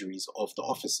the injuries of the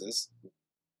officers.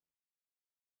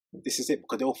 This is it,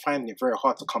 because they were finding it very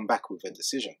hard to come back with a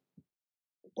decision.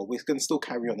 But we're going to still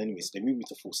carry on anyway, so they moved me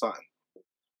to full Sutton.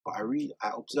 But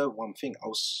I observed one thing. I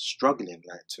was struggling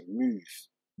to move.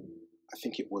 I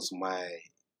think it was my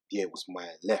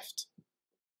left.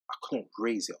 I couldn't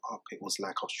raise it up. It was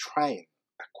like I was trying.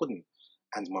 I couldn't.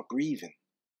 And my breathing.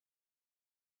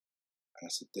 And I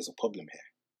said, there's a problem here.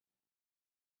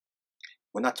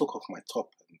 When I took off my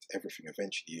top and everything,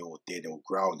 eventually they were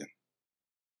growling.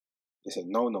 They said,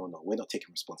 no, we're not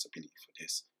taking responsibility for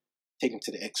this. Take him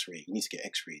to the x-ray. He needs to get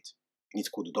x-rayed. You need to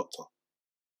call the doctor.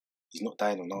 He's not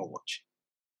dying on our watch.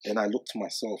 Then I looked to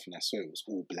myself and I saw it was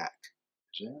all black.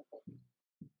 Yeah.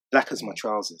 Black as my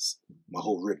trousers, my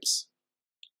whole ribs.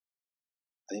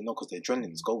 I didn't know because the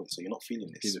adrenaline's going, so you're not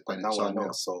feeling this. But now I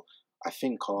know. So I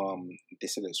think they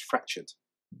said it was fractured.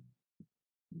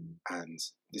 And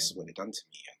this is what they done to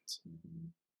me.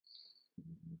 And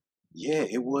yeah,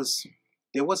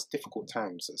 there was difficult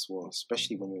times as well,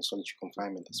 especially when you're in solitary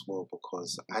confinement as well,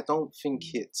 because I don't think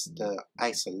it's the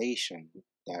isolation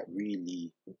that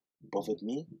really bothered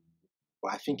me,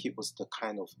 but I think it was the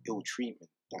kind of ill treatment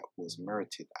that was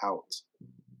merited out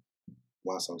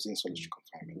whilst I was in solitary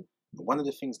confinement. And one of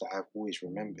the things that I've always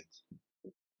remembered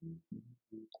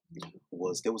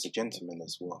was there was a gentleman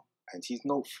as well, and he's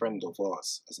no friend of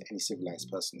ours as any civilized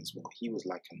person as well. He was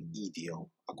like an EDO.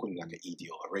 I call him like an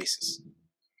EDO, a racist.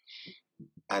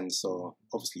 And so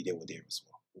obviously they were there as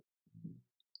well.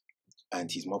 And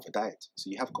his mother died. So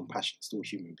you have compassion, still a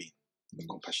human being. With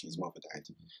compassion, his mother died.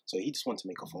 So he just wanted to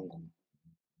make a phone call.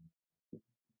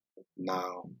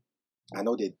 Now, I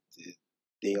know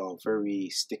they are very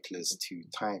sticklers to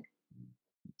time.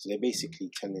 So they're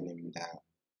basically telling him that,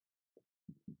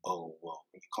 oh, well,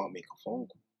 you can't make a phone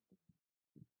call.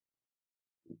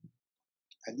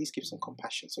 At least give some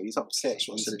compassion. So he's upset. That's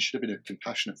what I said. It should have been a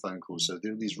compassionate phone call. So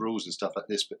there are these rules and stuff like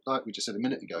this. But like we just said a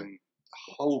minute ago,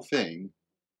 the whole thing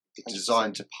is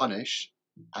designed to punish,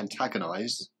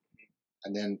 antagonise,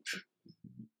 and then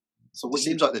so it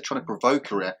seems like they're trying to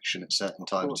provoke a reaction at certain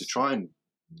times to try and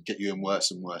get you in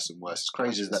worse and worse and worse. As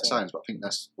crazy as that sounds, but I think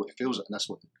that's what it feels like, and that's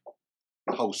what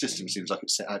the whole system seems like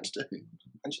it's set out to do.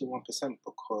 101%,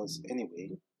 because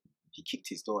anyway, he kicked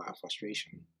his door out of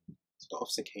frustration. So the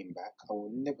officer came back. I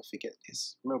will never forget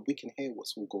this. Remember, we can hear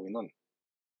what's all going on.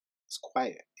 It's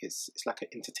quiet. It's like an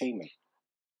entertainment.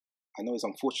 I know it's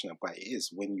unfortunate, but it is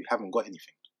when you haven't got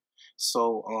anything.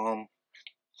 So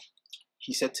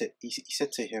he said to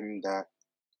him that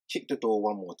kick the door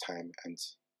one more time and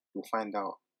you'll find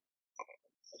out.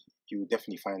 You'll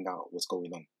definitely find out what's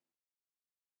going on.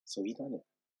 So he done it.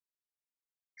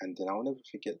 And then I'll never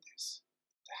forget this.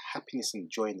 The happiness and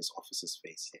joy in this officer's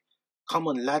face. Yeah. Come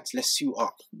on, lads, let's suit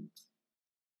up.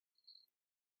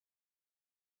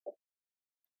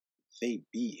 They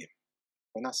beat him.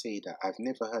 When I say that, I've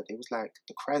never heard. It was like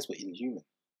the cries were inhuman.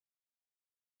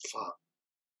 Fuck.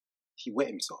 He wet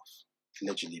himself,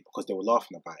 allegedly, because they were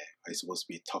laughing about it. He's supposed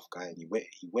to be a tough guy, and he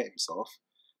wet himself,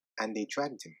 and they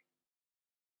dragged him.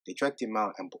 They dragged him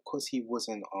out, and because he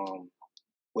wasn't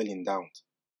well endowed,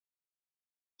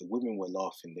 the women were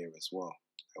laughing there as well,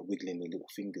 wiggling their little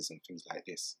fingers and things like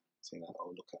this, saying like,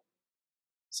 "Oh, look at."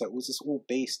 So it was just all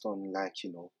based on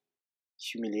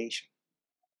humiliation.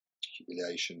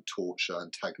 Humiliation, torture,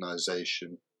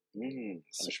 antagonisation.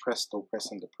 Suppress,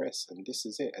 oppress, and depress. And this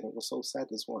is it. And it was so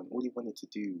sad as well. And all he wanted to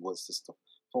do was just to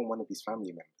phone one of his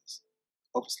family members.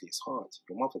 Obviously, it's hard.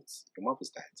 Your mother's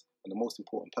died. And the most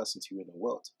important person to you in the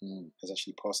world has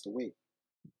actually passed away.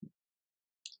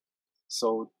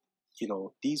 So,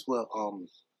 these were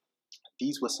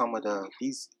some of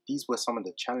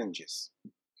the challenges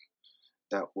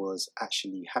that was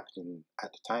actually happening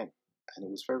at the time. And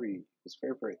it was very,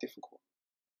 very difficult.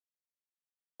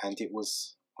 And it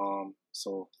was,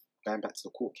 so going back to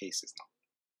the court cases now.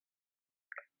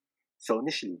 So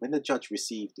initially, when the judge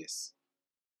received this,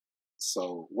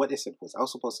 so what they said was, I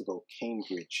was supposed to go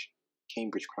Cambridge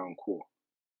Crown Court.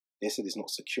 They said it's not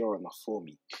secure enough for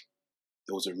me.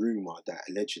 There was a rumour that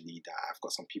allegedly that I've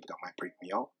got some people that might break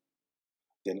me out.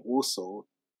 Then also,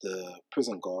 the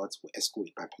prison guards were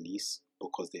escorted by police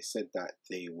because they said that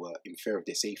they were in fear of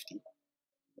their safety.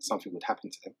 Something would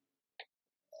happen to them.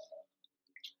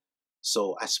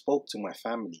 So I spoke to my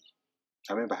family.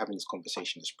 I remember having this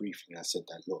conversation just briefly, and I said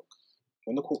that, look,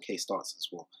 when the court case starts as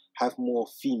well, have more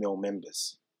female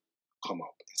members come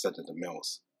up instead of the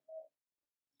males.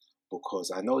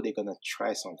 Because I know they're going to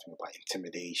try something about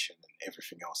intimidation and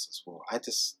everything else as well. I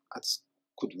just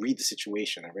could read the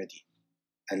situation already.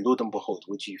 And Lord and behold,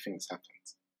 what do you think's happened?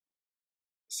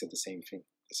 They said the same thing.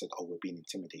 They said, oh, we're being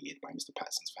intimidated by Mr.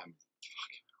 Patterson's family.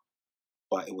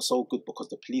 But it was so good because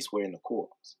the police were in the court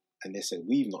and they said,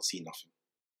 we've not seen nothing.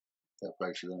 That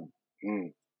breaks you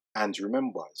down. And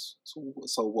remember,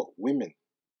 so what? Women,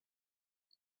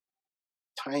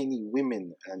 tiny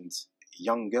women and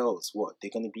young girls, what?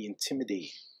 They're going to be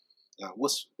intimidated. Like,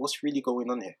 what's really going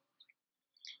on here?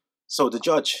 So the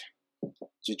judge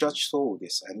saw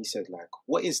this and he said, like,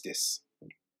 what is this?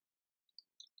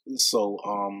 So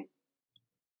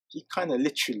he kind of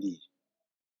literally,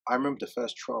 I remember the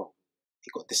first trial, he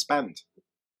got disbanded.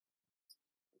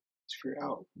 He threw it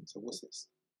out. So what's this?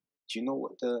 Do you know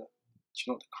what the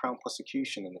Crown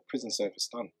Prosecution and the prison service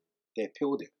done? They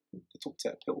appealed it. They took to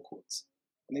appeal courts.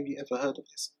 And have you ever heard of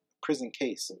this? A prison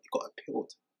case, it got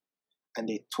appealed. And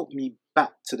they took me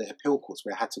back to the appeal courts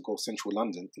where I had to go central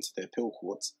London into the appeal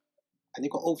courts. And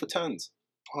it got overturned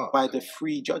by the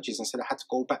 3 judges and said I had to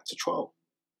go back to trial.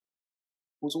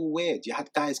 It was all weird. You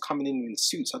had guys coming in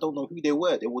suits. I don't know who they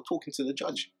were. They were talking to the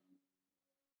judge.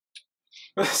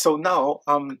 So now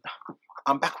I'm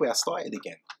back where I started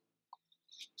again.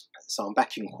 So I'm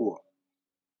back in court.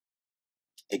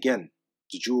 Again,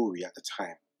 the jury at the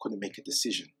time couldn't make a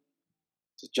decision.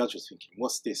 The judge was thinking,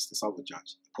 what's this? This other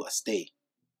judge put a stay.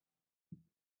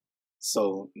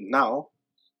 So now,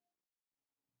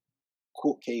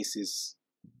 court cases,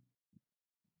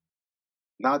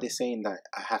 now they're saying that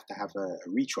I have to have a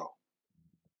retrial.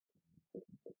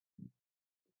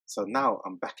 So now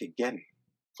I'm back again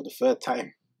for the 3rd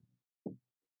time.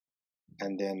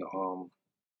 And then,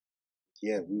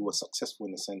 yeah, we were successful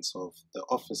in the sense of the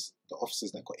officers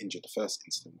that got injured the first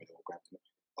incident where they were grabbing them.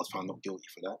 I was found not guilty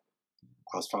for that.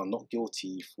 I was found not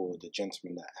guilty for the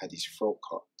gentleman that had his throat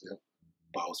cut. Yeah.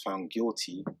 But I was found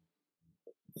guilty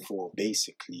for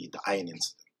basically the iron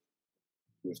incident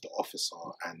with the officer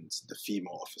and the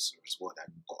female officer as well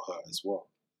that got hurt as well.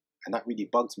 And that really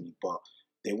bugged me. But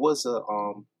there was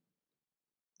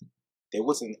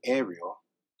an area,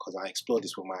 because I explored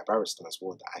this with my barrister as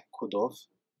well, that I could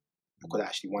have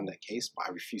actually won that case, but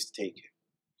I refused to take it.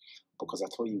 Because I'll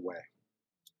tell you why.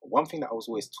 One thing that I was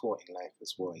always taught in life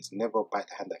as well is never bite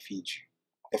the hand that feeds you.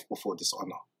 F before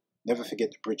dishonor. Never forget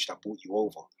the bridge that brought you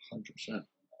over. 100%.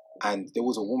 And there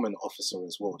was a woman officer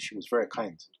as well. She was very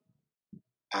kind.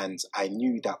 And I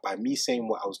knew that by me saying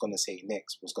what I was going to say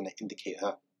next was going to indicate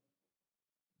her.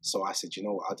 So I said, you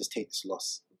know what, I'll just take this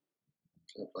loss.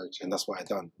 And that's what I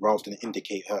done, rather than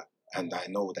indicate her. And I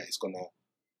know that it's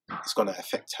gonna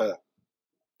affect her.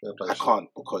 I can't,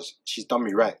 because she's done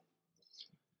me right.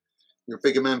 You're a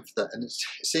bigger man for that. And it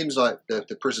seems like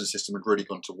the prison system had really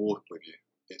gone to war with you.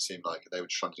 It seemed like they were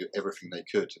trying to do everything they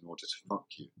could in order to fuck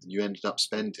you. And you ended up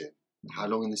spending, how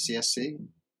long in the CSC?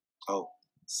 Oh,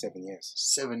 7 years.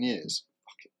 7 years.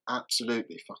 Fucking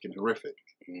absolutely fucking horrific.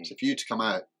 So for you to come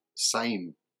out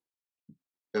sane,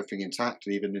 everything intact,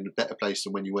 and even in a better place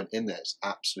than when you went in there, it's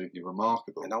absolutely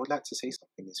remarkable. And I would like to say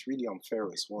something. It's really unfair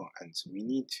as well, and we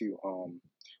need to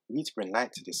bring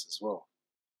light to this as well.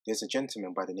 There's a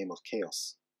gentleman by the name of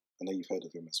Chaos. I know you've heard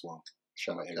of him as well.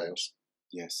 Shout out Chaos.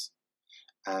 Yes,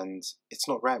 and it's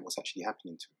not right what's actually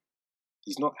happening to him.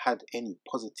 He's not had any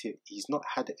positive. He's not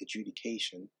had an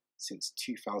adjudication since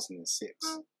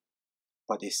 2006,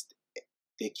 but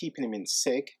they're keeping him in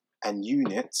seg and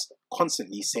units,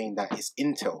 constantly saying that it's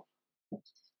intel.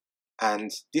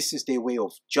 And this is their way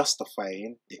of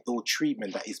justifying the ill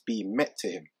treatment that is being met to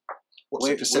him.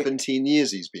 For 17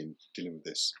 years he's been dealing with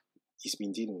this? He's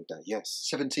been dealing with that, yes.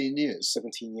 17 years?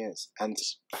 17 years. And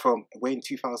we're in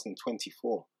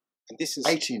 2024. And this is...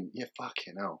 18, yeah,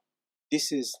 fucking hell.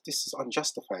 This is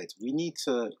unjustified. We need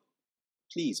to,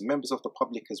 please, members of the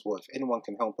public as well, if anyone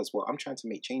can help as well, I'm trying to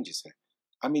make changes here.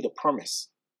 I made a promise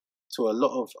to a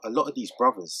lot of these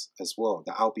brothers as well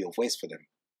that I'll be a voice for them.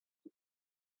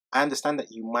 I understand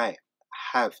that you might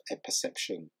have a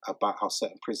perception about how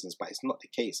certain prisons, but it's not the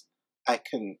case. I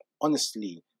can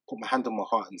honestly put my hand on my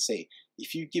heart and say,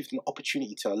 if you give an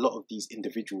opportunity to a lot of these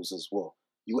individuals as well,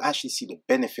 you actually see the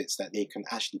benefits that they can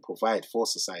actually provide for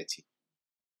society.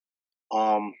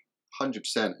 100%.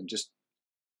 And just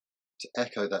to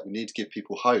echo that, we need to give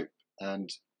people hope. And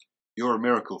you're a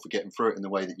miracle for getting through it in the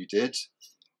way that you did.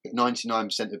 But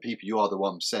 99% of people, you are the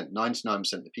 1%.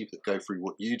 99% of the people that go through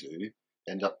what you do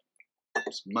end up,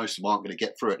 most of them aren't going to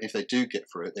get through it. If they do get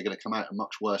through it, they're going to come out a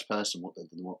much worse person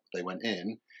than what they went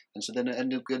in. And so then they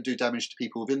end up going to do damage to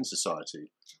people within society.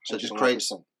 So it just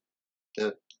creates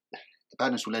the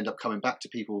badness will end up coming back to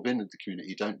people within the community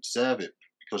who don't deserve it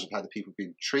because of how the people have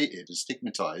been treated and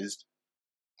stigmatised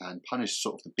and punished,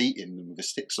 sort of the beating them with a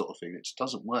stick sort of thing. It just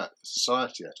doesn't work for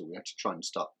society at all. We have to try and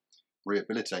start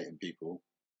rehabilitating people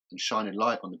and shining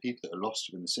light on the people that are lost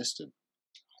within the system.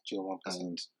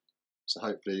 And so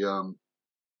hopefully you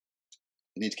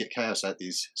need to get chaos out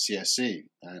these CSC.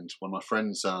 And one of my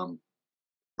friend's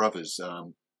brothers,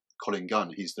 Colin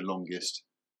Gunn, he's the longest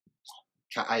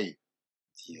Cat-A.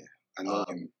 Yeah, I know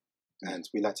him. And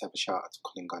we like to have a shout out to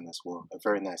Colin Gunn as well. A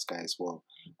very nice guy as well.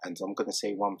 And I'm going to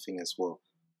say one thing as well.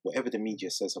 Whatever the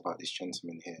media says about this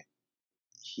gentleman here,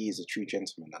 he is a true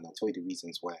gentleman. And I'll tell you the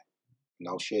reasons why. And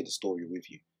I'll share the story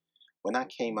with you. When I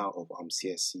came out of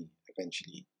CSC,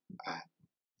 eventually,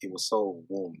 it was so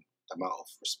warm, the amount of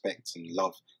respect and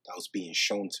love that was being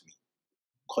shown to me.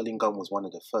 Colin Gunn was one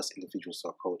of the first individuals to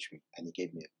approach me, and he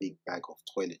gave me a big bag of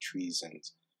toiletries and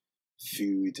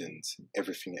food and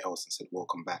everything else and said,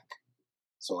 welcome back.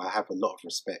 So I have a lot of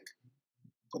respect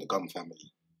for the Gunn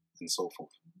family and so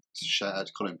forth. Shout out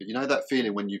to Colin. But you know that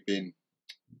feeling when you've been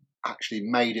actually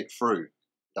made it through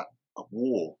that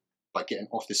war by getting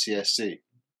off the CSC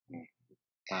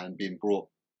and being brought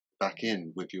back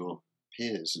in with your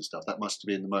peers and stuff? That must have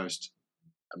been the most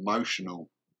emotional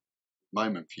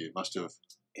moment for you. It must have.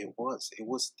 It was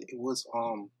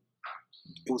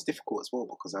difficult as well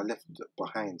because I left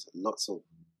behind lots of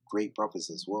great brothers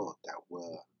as well that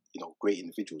were, great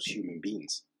individuals, human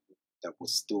beings that were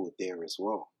still there as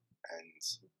well,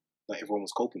 and not everyone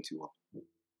was coping too well.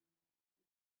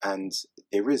 And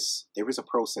there is a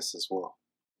process as well.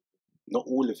 Not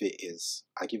all of it is.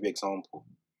 I give you an example.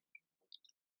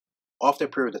 After a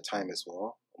period of time as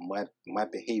well, my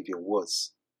behaviour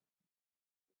was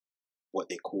what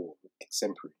they call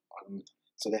exemplary.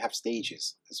 So they have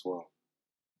stages as well.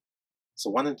 So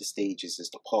one of the stages is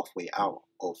the pathway out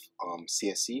of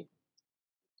CSC,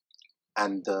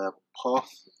 and the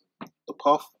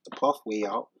pathway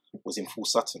out was in Full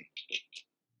Sutton,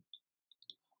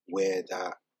 where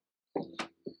that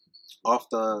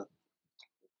after,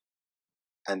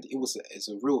 and it's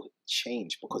a real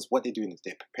change because what they're doing is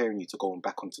they're preparing you to go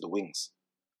back onto the wings.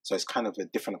 So it's kind of a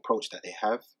different approach that they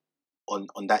have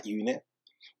on that unit,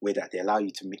 where that they allow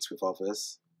you to mix with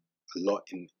others a lot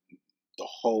in the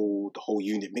whole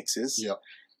unit mixes. Yeah.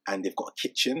 And they've got a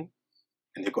kitchen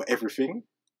and they've got everything.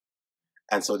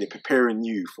 And so they're preparing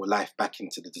you for life back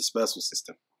into the dispersal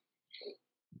system.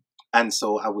 And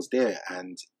so I was there,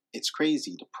 and it's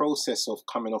crazy. The process of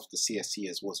coming off the CSC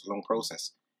was a long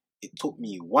process. It took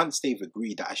me, once they've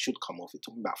agreed that I should come off, it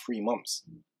took me about 3 months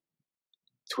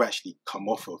to actually come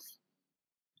off of.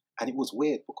 And it was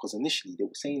weird because initially they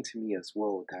were saying to me as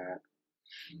well that,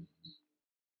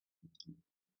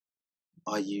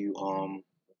 are you,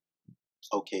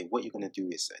 okay, what you're going to do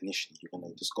is initially you're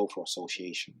going to just go for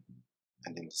association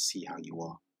and then see how you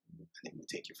are. And then we'll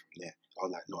take you from there. I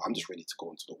was like, look, I'm just ready to go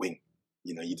into the wing.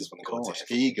 You just want to go into it.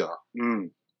 Eager.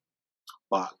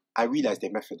 But I realized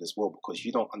their method as well, because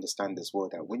you don't understand as well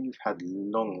that when you've had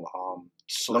long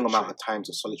amount of times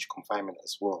of solitary confinement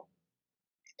as well,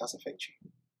 it does affect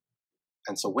you.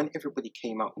 And so when everybody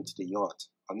came out into the yard,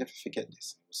 I'll never forget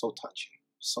this. It was so touching.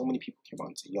 So many people came out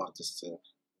into the yard just to,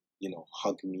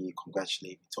 hug me,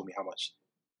 congratulate me, tell me how much.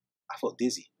 I felt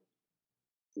dizzy.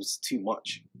 It was too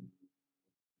much.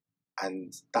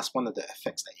 And that's one of the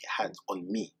effects that it had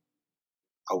on me,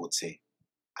 I would say.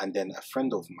 And then a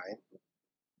friend of mine,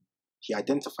 he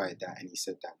identified that and he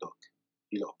said that,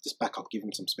 look, just back up, give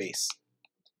him some space.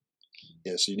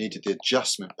 Yeah, so you needed the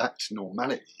adjustment back to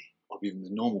normality of even the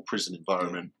normal prison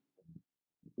environment,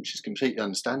 which is completely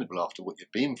understandable after what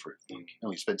you've been through.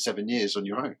 You spent 7 years on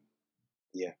your own.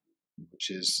 Yeah.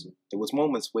 Which is... There was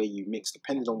moments where you mix,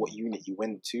 depending on what unit you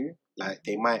went to, like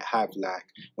they might have, like,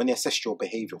 when they assess your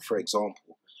behaviour, for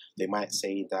example, they might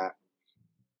say that,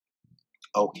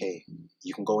 okay,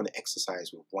 you can go and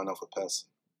exercise with one other person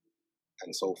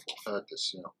and so forth. I've heard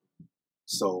this,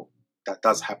 So that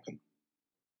does happen.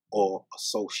 Or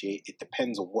associate, it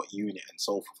depends on what unit and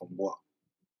so forth and what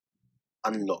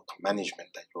unlock management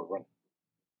that you're running.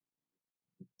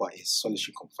 But it's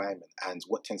solitary confinement, and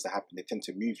what tends to happen, they tend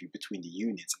to move you between the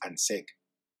units and SEG.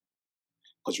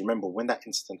 Because remember, when that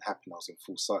incident happened, I was in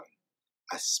Full Sutton.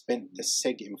 I spent the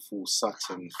SEG in Full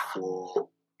Sutton for,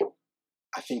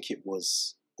 I think it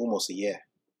was almost a year.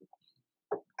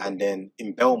 And then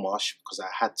in Belmarsh, because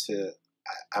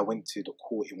I went to the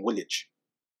court in Woolwich,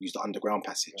 used the underground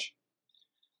passage.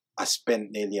 I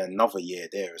spent nearly another year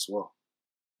there as well.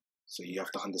 So you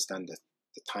have to understand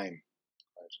the time.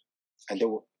 And they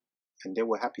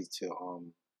were happy to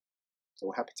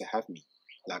have me.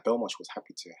 Like Belmarsh was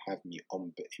happy to have me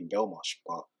in Belmarsh,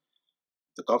 but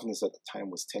the governors at the time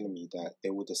was telling me that they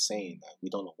were just saying that we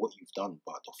don't know what you've done,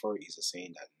 but the authorities are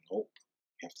saying that nope,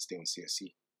 you have to stay on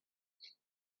CSC.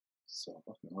 So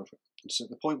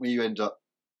the point where you end up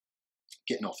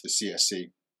getting off the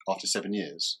CSC after 7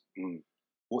 years,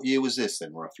 what year was this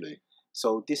then, roughly?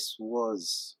 So this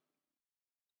was,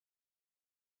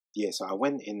 so I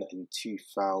went in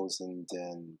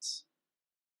 2010.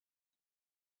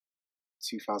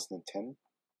 2010,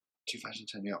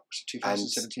 yeah. So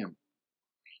 2017.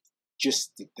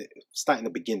 Just starting the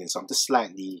beginning, so I'm just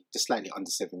slightly under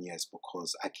 7 years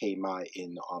because I came out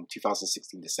in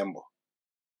 2016 December.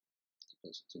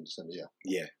 2016 December, yeah.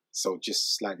 Yeah, so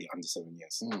just slightly under 7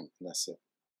 years, and that's it.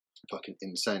 Fucking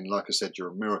insane. Like I said,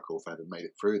 you're a miracle for having made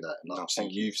it through that. And like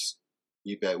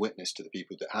you bear witness to the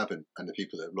people that haven't, and the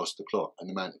people that have lost the plot, and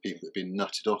the amount of people that have been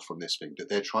nutted off from this thing that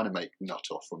they're trying to make nut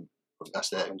off from. That's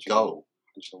their goal.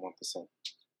 101%. And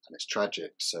it's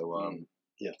tragic. So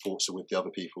thoughts are with the other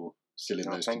people still in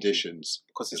those conditions.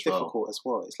 Because it's difficult as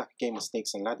well. It's like a game of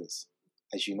snakes and ladders.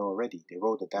 As you know already, they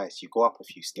roll the dice. You go up a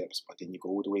few steps, but then you go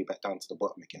all the way back down to the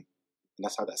bottom again. And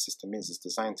that's how that system is. It's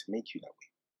designed to make you that way.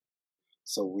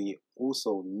 So we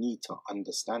also need to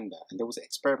understand that. And there was an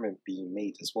experiment being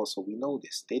made as well. So we know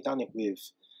this. They done it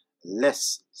with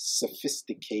less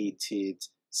sophisticated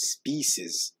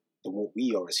species than what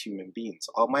we are as human beings.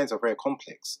 Our minds are very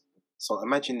complex. So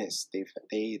imagine this: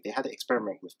 they had an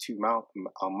experiment with two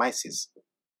mice.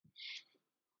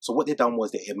 So what they done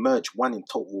was they emerged one in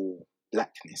total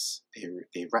blackness.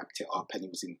 They wrapped it up and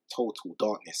it was in total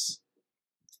darkness,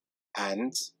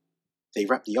 and they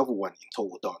wrapped the other one in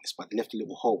total darkness, but they left a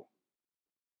little hole.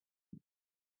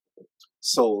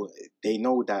 So they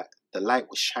know that the light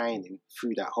was shining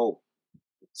through that hole.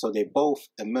 So they both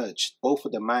emerged, both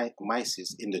of the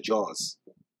mice in the jars,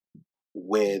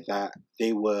 where that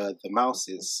they were the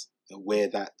mouses, where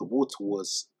that the water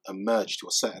was emerged to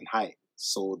a certain height.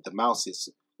 So the mouses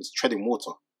was treading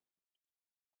water.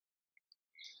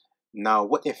 Now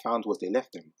what they found was they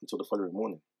left them until the following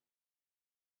morning.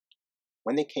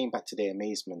 When they came back to their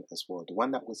amazement as well, the one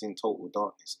that was in total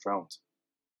darkness drowned.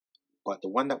 But the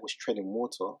one that was treading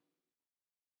water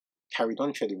carried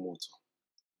on treading water.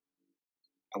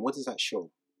 And what does that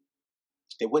show?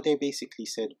 What they basically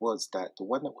said was that the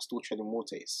one that was still treading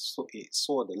water, it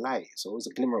saw the light, so it was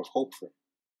a glimmer of hope for him.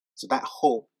 So that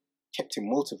hope kept him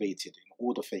motivated in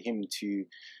order for him to,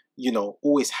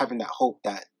 always having that hope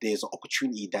that there's an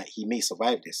opportunity that he may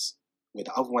survive this. Where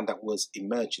the other one that was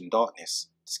immersed in darkness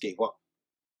just gave up.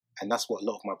 And that's what a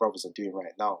lot of my brothers are doing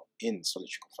right now in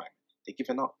solitary confinement. They're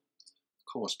giving up. Of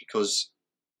course, because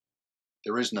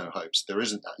there is no hope. So there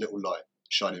isn't that little light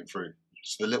shining through.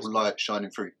 So the little light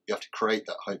shining through, you have to create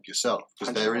that hope yourself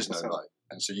because 100%. There is no light.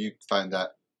 And so you found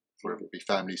that, whether it be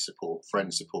family support,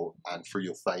 friend support, and through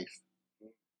your faith.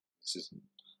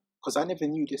 Because I never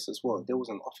knew this as well. There was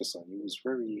an officer and he was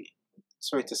very,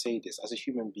 sorry to say this, as a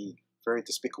human being, very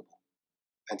despicable.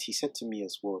 And he said to me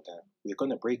as well that we're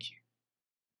going to break you.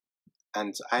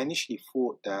 And I initially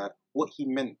thought that what he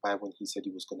meant by when he said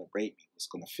he was going to break me was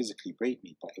going to physically break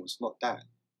me, but it was not that.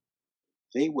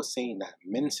 They were saying that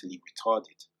mentally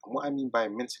retarded. And what I mean by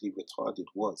mentally retarded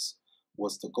was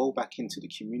to go back into the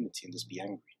community and just be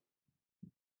angry.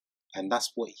 And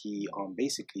that's what he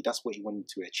that's what he wanted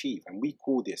to achieve. And we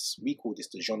call this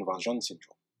the Jean Valjean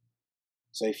syndrome.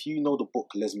 So if you know the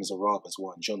book Les Miserables as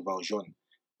well, Jean Valjean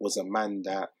was a man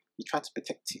that he tried to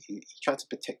protect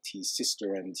his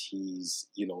sister and his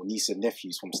niece and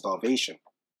nephews from starvation.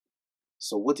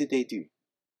 So what did they do?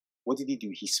 What did he do?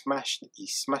 He smashed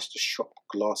the shop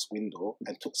glass window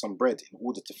and took some bread in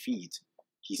order to feed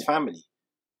his family.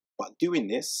 But doing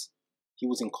this, he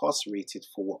was incarcerated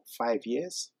for 5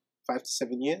 years? 5 to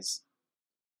 7 years?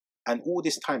 And all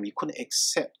this time, he couldn't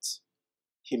accept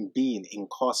him being in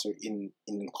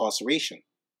incarceration.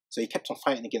 So he kept on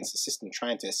fighting against the system,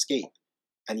 trying to escape.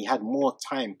 And he had more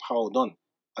time piled on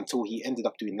until he ended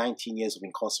up doing 19 years of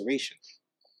incarceration.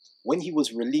 When he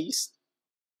was released,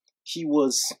 he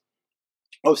was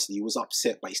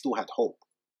upset, but he still had hope.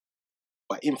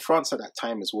 But in France at that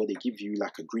time as well, they give you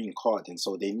like a green card. And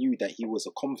so they knew that he was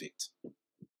a convict.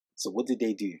 So what did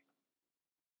they do?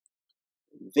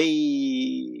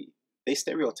 They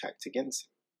stereotyped against him.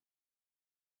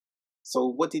 So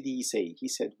what did he say? He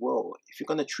said, well, if you're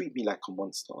going to treat me like a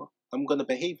monster, I'm going to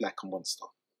behave like a monster.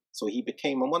 So he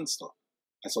became a monster.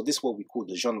 And so this is what we call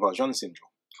the Jean Valjean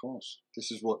syndrome. Of course.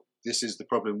 This is the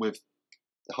problem with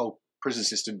the whole prison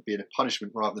system being a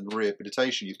punishment rather than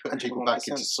rehabilitation. You're putting 100%. People back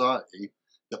into society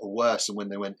that are worse than when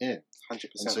they went in. 100%.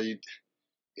 And so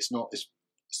it's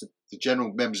it's the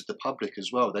general members of the public as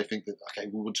well. They think that, okay,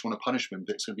 we just want to punish them,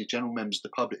 but it's going to be general members of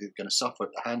the public that are going to suffer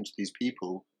at the hands of these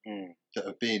people that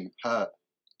have been hurt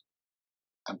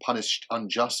and punished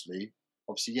unjustly.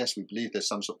 Obviously, yes, we believe there's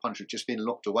some sort of punishment. Just being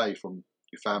locked away from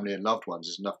your family and loved ones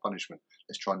is enough punishment.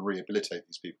 Let's try and rehabilitate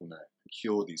these people now, and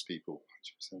cure these people,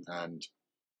 and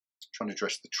trying to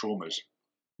address the traumas,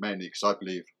 mainly because I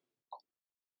believe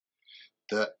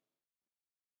that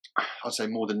I'd say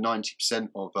more than 90%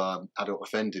 of adult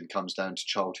offending comes down to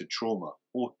childhood trauma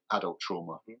or adult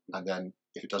trauma. And then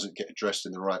if it doesn't get addressed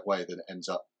in the right way, then it ends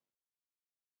up,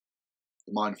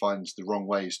 the mind finds the wrong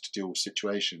ways to deal with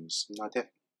situations. No,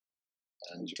 definitely.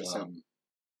 And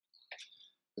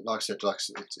but like I said,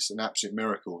 it's an absolute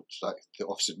miracle. Like the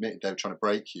officer admitted they were trying to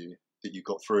break you, that you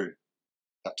got through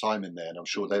that time in there, and I'm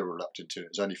sure they were reluctant to.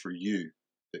 It was only through you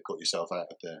that got yourself out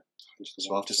of there.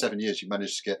 So after 7 years, you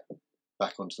managed to get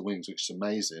back onto the wings, which is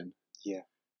amazing. Yeah.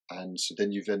 And so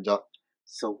then you've ended up.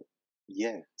 So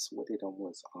what they done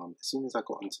was, as soon as I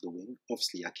got onto the wing,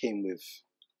 obviously I came with,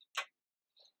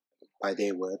 by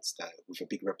their words, that with a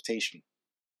big reputation.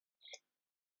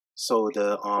 So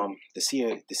the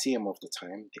CM of the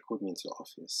time, they called me into the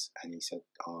office, and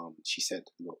she said,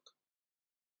 look,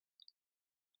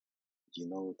 you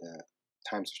know that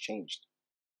times have changed.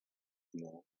 You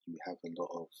know, you have a lot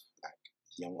of like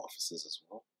young officers as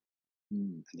well,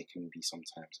 and they can be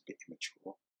sometimes a bit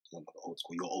immature. They're not old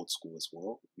school. You're old school as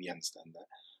well. We understand that.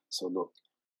 So look,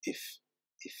 if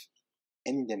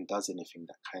any of them does anything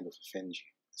that kind of offends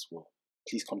you as well,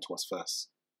 please come to us first.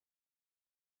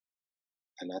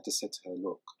 And I just said to her,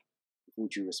 look, with all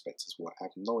due respect as well, I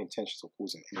have no intentions of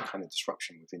causing any kind of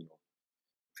disruption within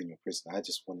your prison. I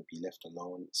just want to be left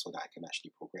alone so that I can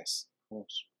actually progress. Of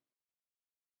course.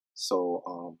 So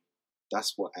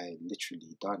that's what I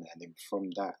literally done, and then from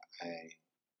that I,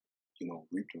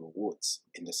 reaped the rewards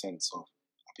in the sense of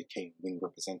I became wing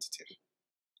representative.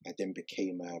 I then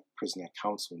became a prisoner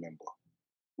council member,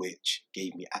 which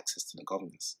gave me access to the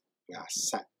governors, where I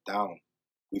sat down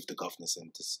with the governors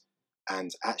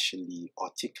and actually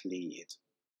articulated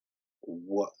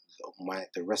what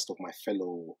the rest of my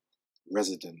fellow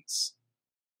residents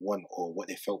want, or what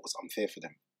they felt was unfair for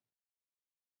them.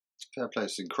 Fair play.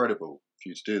 It's incredible for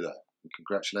you to do that. And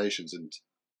congratulations. And it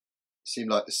seemed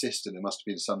like the system, there must have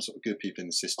been some sort of good people in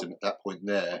the system at that point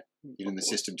there, even the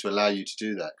system, to allow you to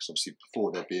do that. Because obviously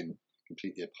before they'd been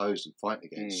completely opposed and fighting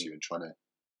against you and trying to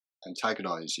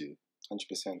antagonise you.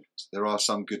 100%. So there are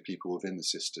some good people within the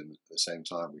system. At the same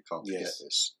time, we can't forget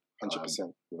this.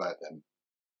 100%. Without them,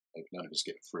 none of us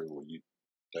get through, or you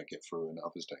don't get through and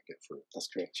others don't get through. That's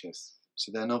correct, yes.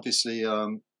 So then obviously,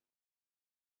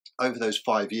 over those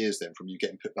 5 years then, from you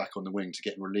getting put back on the wing to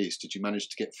getting released, did you manage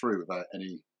to get through without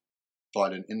any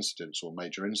violent incidents or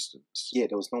major incidents? Yeah,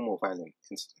 there was no more violent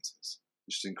incidences.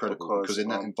 Which is incredible, because in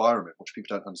that environment, which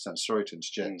people don't understand, sorry to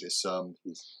interject, it's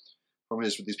problem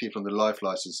is with these people on the life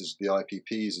licenses, the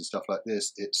IPPs and stuff like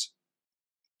this, it's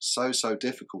so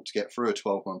difficult to get through a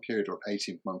 12-month period or an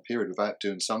 18-month period without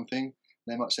doing something.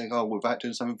 They might say, oh, without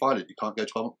doing something violent, you can't go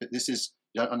 12 months. But you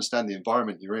don't understand the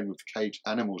environment you're in with cage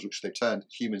animals, which they've turned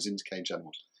humans into cage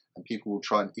animals. And people will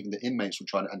try, and even the inmates will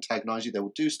try and antagonise you. They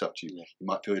will do stuff to you. Yeah. You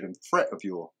might feel a threat of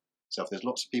yourself. There's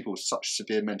lots of people with such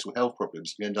severe mental health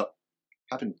problems. You end up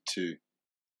having to.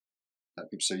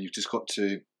 So you've just got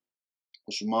to.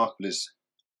 What's remarkable is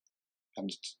having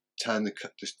to turn the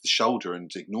shoulder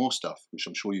and ignore stuff, which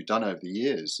I'm sure you've done over the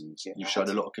years, and you've shown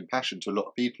a lot of compassion to a lot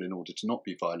of people in order to not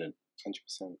be violent.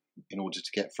 100%. In order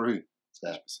to get through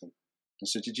that. 100%. And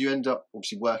so did you end up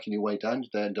obviously working your way down?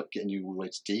 Did they end up getting you all the way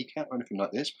to DCAT or anything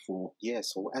like this before? Yeah,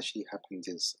 so what actually happened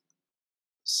is,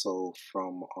 so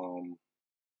from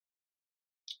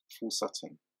Full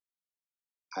Sutton,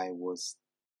 I was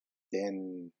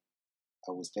then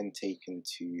taken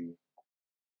to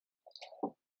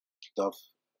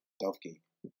Dovegate.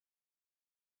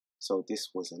 So this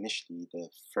was initially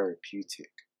the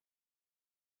therapeutic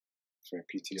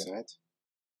side.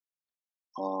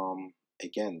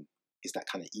 Again, is that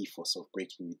kind of ethos of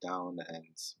breaking you down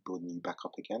and building you back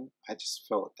up again. I just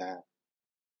felt that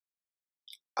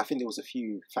I think there was a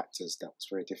few factors that was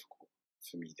very difficult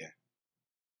for me there.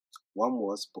 One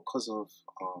was because of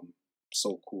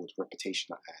so-called reputation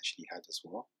that I actually had as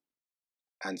well,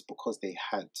 and because they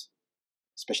had,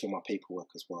 especially my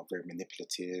paperwork as well, very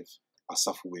manipulative. I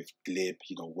suffer with glib,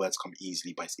 words come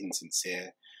easily, but it's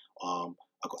insincere. I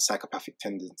got psychopathic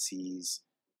tendencies.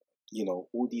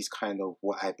 All these kind of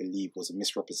what I believe was a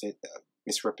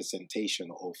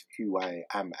misrepresentation of who I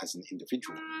am as an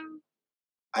individual.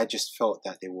 I just felt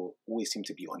that they will always seem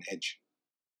to be on edge.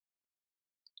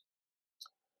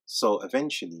 So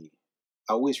eventually,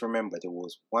 I always remember there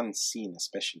was one scene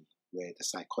especially where the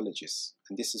psychologist,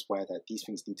 and this is why that these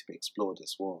things need to be explored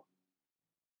as well,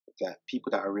 that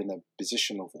people that are in a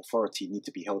position of authority need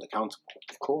to be held accountable.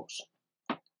 Of course.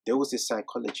 There was this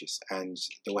psychologist and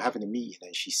they were having a meeting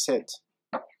and she said,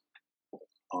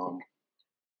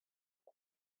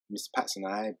 Mr. Patterson,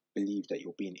 I believe that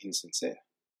you're being insincere.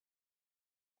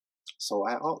 So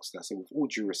I asked, I said, with all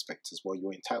due respect as well,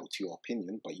 you're entitled to your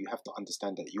opinion, but you have to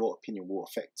understand that your opinion will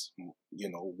affect,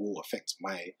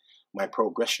 my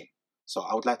progression. So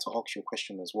I would like to ask you a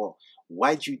question as well.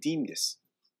 Why do you deem this?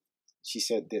 She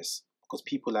said this, because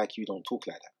people like you don't talk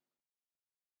like that.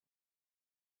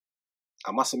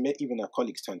 I must admit, even her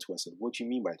colleagues turned to her and said, what do you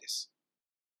mean by this?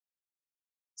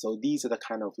 So these are the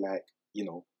kind of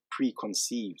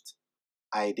preconceived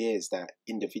ideas that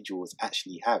individuals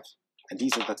actually have. And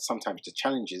these are sometimes the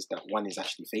challenges that one is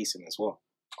actually facing as well.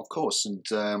 Of course. And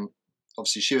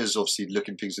obviously she was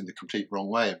looking things in the complete wrong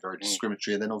way and very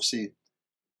discriminatory. And then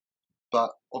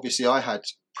but obviously I had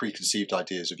preconceived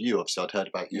ideas of you. Obviously I'd heard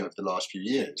about you over the last few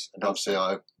years. And obviously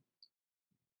I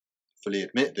fully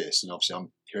admit this. And obviously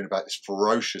I'm hearing about this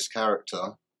ferocious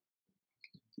character.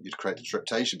 You'd created this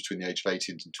reputation between the age of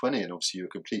 18 and 20. And obviously you're a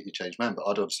completely changed man. But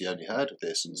I'd obviously only heard of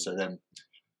this. And so then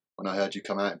when I heard you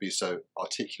come out and be so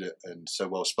articulate and so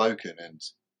well spoken and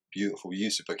beautiful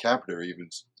use of vocabulary, even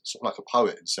sort of like a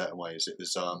poet in certain ways, it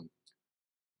was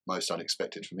most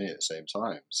unexpected for me at the same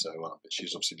time. So, but she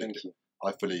was obviously doing it.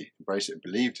 I fully embraced it and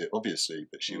believed it, obviously,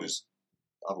 but she was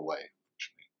the other way.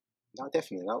 No,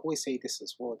 definitely. And I always say this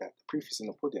as well, that the proof is in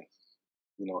the pudding.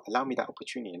 Allow me that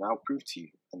opportunity and I'll prove to you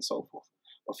and so forth.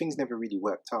 But things never really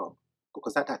worked out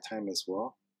because at that time as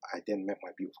well, I then met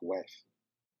my beautiful wife.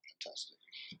 Fantastic.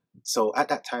 So at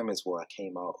that time as well, I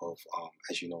came out of,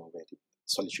 as you know already,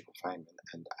 solitary confinement,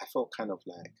 and I felt kind of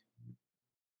like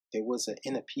there was an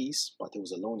inner peace, but there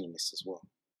was a loneliness as well.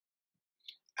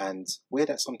 And where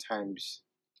that sometimes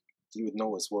you would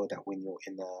know as well that when you're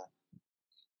in a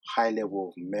high level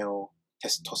of male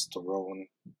testosterone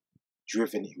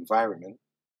driven environment,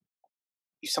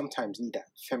 you sometimes need that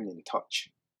feminine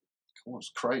touch. Of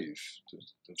course, crave.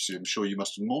 Obviously, I'm sure you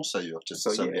must have more so you after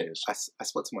some years. I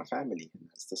spoke to my family and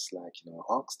it's just like, I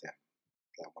asked them,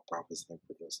 like my brothers and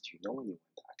everybody else, do you know anyone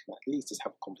that I can at least just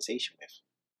have a conversation with?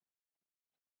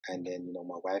 And then,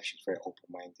 my wife, she's very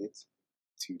open-minded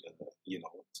to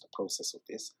the process of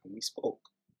this, and we spoke,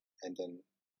 and then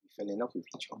we fell in love with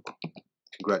each other.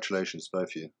 Congratulations,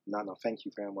 both of you. No, thank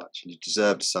you very much. You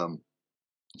deserved some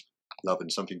love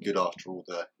and something good after all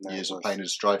the years of pain and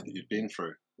strife that you'd been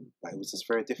through. But it was just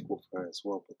very difficult for her as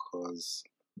well because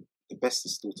the best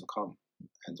is still to come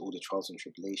and all the trials and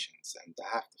tribulations. And I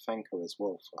have to thank her as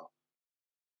well for,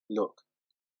 look,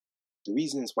 the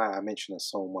reasons why I mention her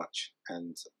so much,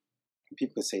 and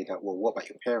people say that, well, what about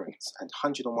your parents? And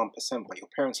 101%, but your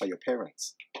parents are your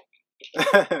parents.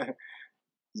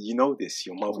 You know this,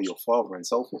 your mother, your father, and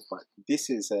so forth. But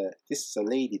this is a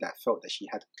lady that felt that she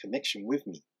had a connection with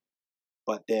me.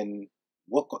 But then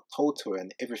what got told to her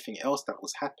and everything else that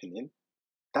was happening,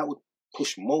 that would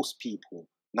push most people,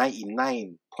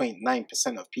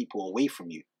 99.9% of people away from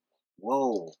you.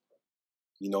 Whoa.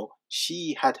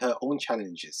 She had her own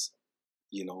challenges.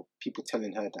 People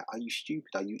telling her that, are you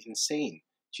stupid? Are you insane?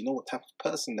 Do you know what type of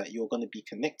person that you're going to be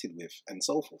connected with? And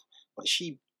so forth. But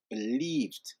she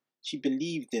believed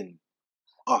in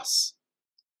us,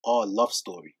 our love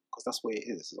story. Because that's what it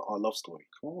is. It's our love story.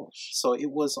 Of course. So it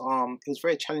was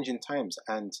very challenging times,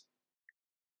 and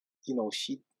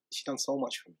she done so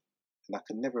much for me, and I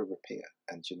could never repay her.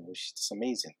 And she's just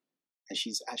amazing, and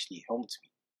she's actually helped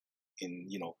me in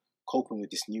coping with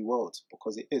this new world,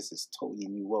 because it's totally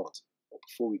new world. But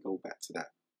before we go back to that,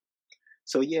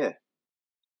 so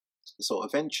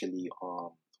eventually,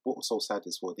 what was so sad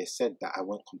as well, they said that I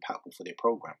weren't compatible for their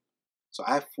program. So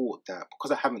I thought that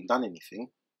because I haven't done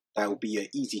anything, that would be an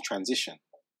easy transition.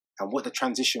 And what the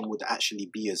transition would actually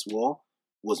be as well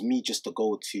was me just to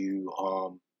go to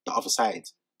the other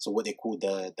side. So what they call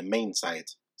the main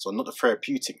side. So not the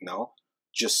therapeutic now,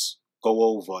 just go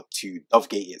over to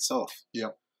Dovegate itself.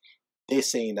 Yeah. They're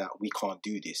saying that we can't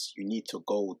do this. You need to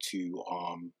go to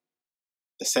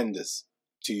the senders,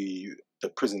 to the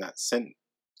prison that sent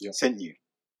you.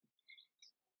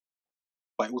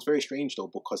 But it was very strange though,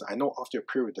 because I know after a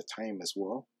period of time as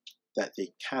well, that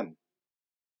they can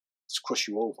just cross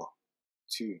you over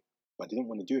too, but they didn't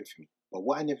want to do it for me. But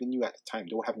what I never knew at the time,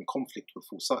 they were having conflict with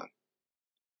Full Sutton.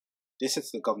 They said to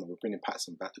the governor, we're bringing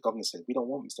Patterson back. The governor said, we don't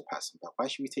want Mr. Patterson back. Why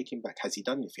should we take him back? Has he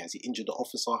done anything? Has he injured the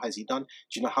officer? Has he done?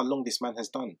 Do you know how long this man has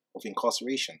done of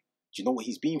incarceration? Do you know what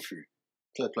he's been through?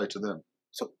 Fair play to them.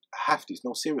 So I have to,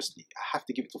 no, seriously, I have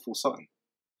to give it to Full Sutton.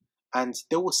 And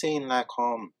they were saying like,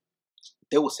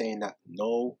 they were saying that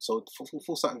no. So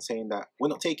full Sutton saying that we're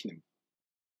not taking him.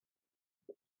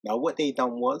 Now what they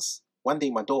done was, one day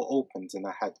my door opened and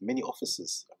I had many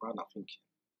officers around. I'm thinking,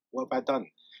 what have I done?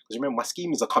 Because remember, my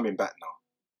schemers are coming back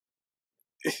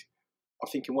now. I'm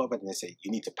thinking, what have I done? They say,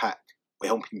 you need to pack. We're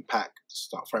helping you pack.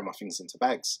 Start throwing my things into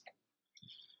bags.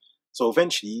 So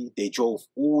eventually, they drove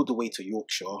all the way to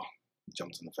Yorkshire,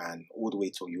 jumped in the van, all the way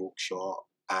to Yorkshire,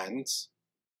 and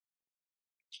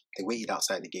they waited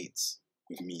outside the gates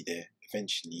with me there.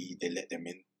 Eventually, they let them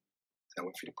in, and I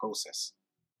went through the process.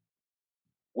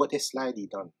 What they slyly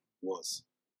done was,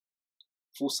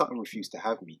 Full Sutton refused to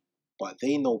have me, but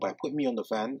they know by putting me on the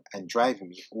van and driving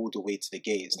me all the way to the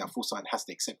gates, now Full Sutton has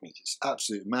to accept me. It's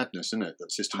absolute madness, isn't it?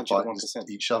 That system fighting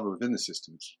each other within the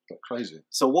system. It's like crazy.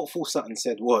 So what Full Sutton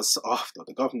said was, after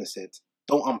the governor said,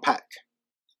 don't unpack.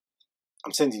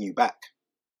 I'm sending you back.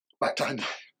 Back down.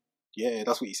 Yeah,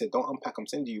 that's what he said. Don't unpack. I'm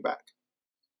sending you back.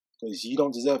 Because you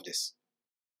don't deserve this.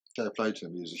 Fair play to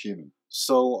him. He was a human.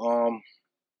 So,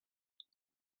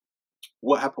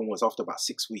 what happened was after about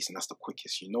 6 weeks, and that's the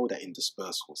quickest, you know that in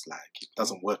dispersals, like, it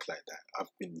doesn't work like that.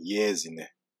 I've been years in there.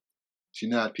 So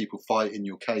you now had people fighting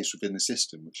your case within the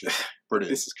system, which is brilliant.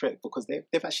 This is correct, because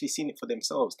they've actually seen it for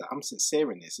themselves, that I'm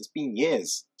sincere in this. It's been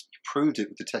years. You proved it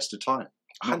with the test of time.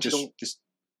 Not just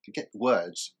forget the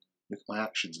words, look at my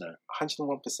actions now.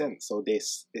 101%. So they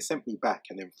sent me back,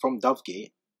 and then from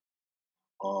Dovegate,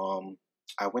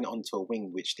 I went onto a wing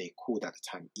which they called at the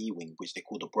time E-wing, which they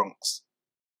called the Bronx,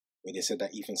 where they said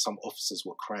that even some officers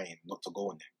were crying not to go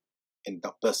in there, and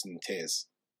bursting in tears.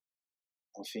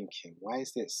 I'm thinking, why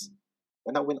is this?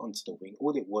 When I went onto the wing,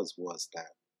 all it was that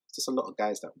just a lot of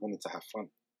guys that wanted to have fun.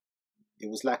 It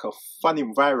was like a fun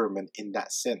environment in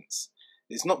that sense.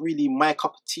 It's not really my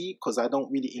cup of tea because I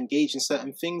don't really engage in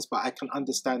certain things, but I can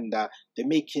understand that they're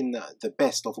making the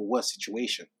best of a worse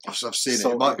situation. I've seen it.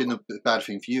 It might have been a bad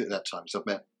thing for you at that time. So I've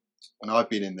met, and I've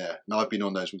been in there, and I've been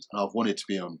on those wings, and I've wanted to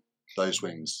be on those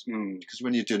wings. Because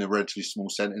when you're doing a relatively small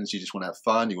sentence, you just want to have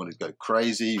fun, you want to go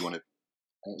crazy, you want to,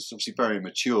 and it's obviously very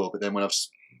immature. But then when I've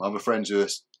my other friends who are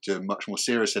doing much more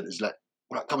serious sentences, like,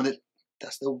 well, come on,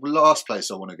 that's the last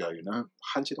place I want to go, you know?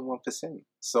 101%.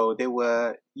 So they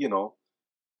were, you know,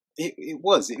 it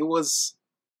was,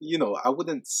 you know, I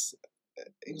wouldn't,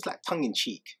 it was like tongue in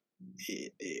cheek.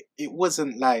 It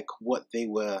wasn't like what they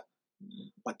were,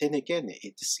 but then again,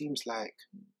 it just seems like,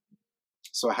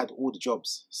 so I had all the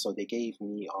jobs. So they gave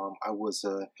me, I was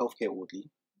a healthcare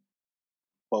orderly.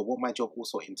 But what my job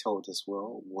also entailed as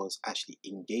well was actually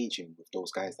engaging with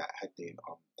those guys that had the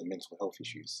mental health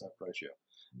issues.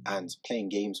 And playing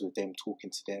games with them,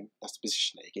 talking to them. That's the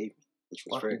position that they gave me, which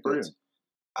was very good.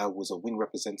 I was a wing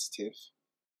representative.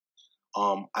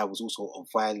 I was also a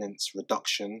violence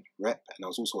reduction rep, and I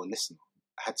was also a listener.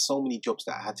 I had so many jobs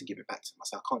that I had to give it back to them. I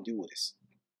said, I can't do all this.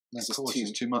 No, of course,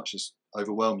 it's too much. It's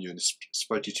overwhelm you and it's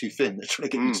spread you too thin. They're trying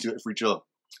to get you to do every job.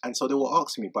 And so they were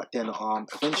asking me, but then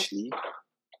eventually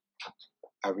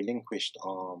I relinquished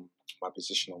my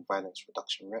position on violence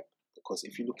reduction rep, because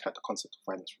if you look at the concept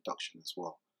of violence reduction as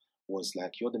well, was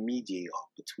like you're the mediator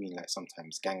between like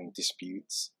sometimes gang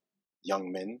disputes,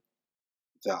 young men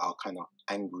that are kind of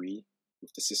angry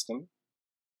with the system,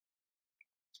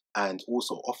 and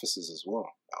also officers as well.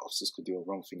 Officers could do a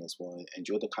wrong thing as well, and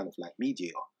you're the kind of like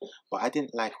mediator. But I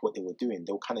didn't like what they were doing.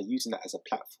 They were kind of using that as a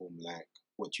platform, like,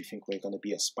 what, do you think we're going to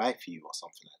be a spy for you or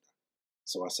something like that?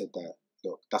 So I said that,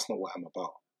 look, that's not what I'm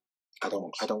about.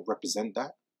 I don't represent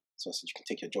that. So I said, you can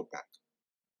take your job back.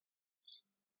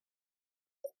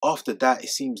 After that, it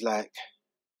seems like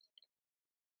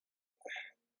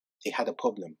they had a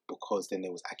problem, because then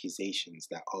there was accusations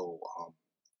that,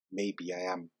 maybe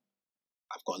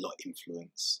I've got a lot of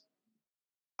influence.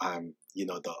 You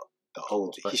know, the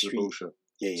old history.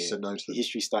 The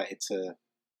history started to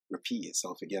repeat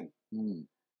itself again.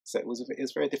 So it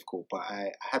was very difficult, but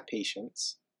I had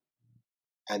patience.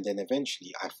 And then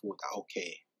eventually I thought that,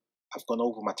 okay, I've gone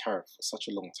over my tariff for such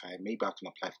a long time, maybe I can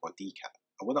apply for a DCAT.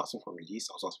 I wasn't asking for a release,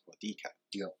 I was asking for a DCAT.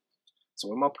 Yeah. So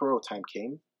when my parole time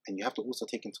came, and you have to also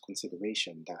take into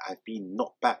consideration that I've been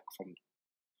knocked back from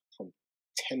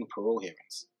 10 parole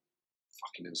hearings.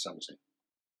 Fucking insanity.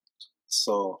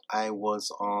 So I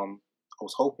was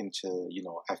hoping to, you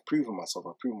know, I've proven myself,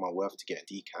 I've proven my worth to get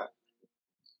a DCAT. I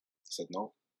said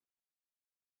no.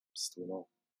 Still no.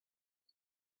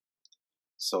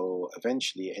 So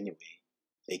eventually, anyway,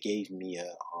 they gave me I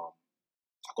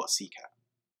got a CCAT.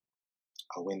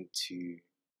 I went to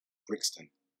Brixton,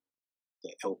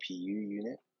 the LPU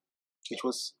unit, which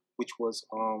was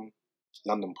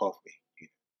London Pathway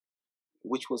unit,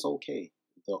 which was okay.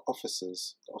 The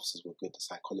officers were good. The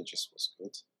psychologist was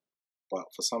good. But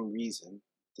for some reason,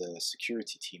 the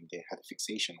security team, they had a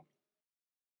fixation on me.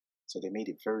 So they made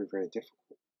it very, very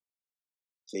difficult.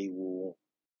 They will,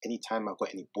 anytime I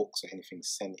got any books or anything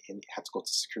sent in, it had to go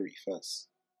to security first.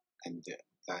 And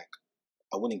like,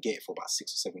 I wouldn't get it for about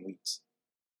 6 or 7 weeks.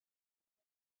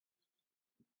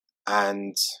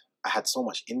 And I had so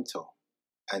much intel.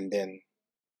 And then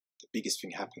the biggest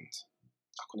thing happened.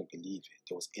 I couldn't believe it.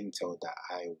 There was intel that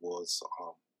I was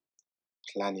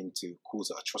planning to cause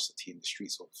an atrocity in the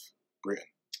streets of Britain.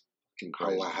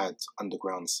 How I had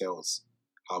underground cells.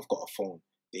 How I've got a phone.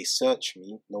 They searched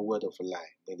me, no word of a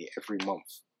lie, nearly every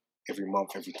month. Every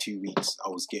month, every 2 weeks, I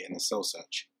was getting a cell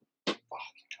search.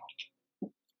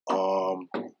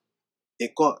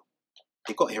 It got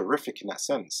horrific in that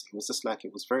sense. It was just like,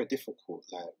 it was very difficult.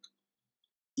 Like,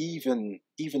 even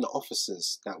the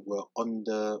officers that were on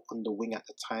the wing at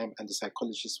the time, and the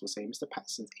psychologists were saying, Mr.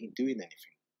 Patterson ain't doing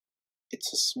anything.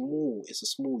 It's a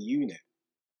small unit.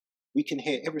 We can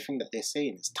hear everything that they're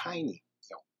saying. It's tiny.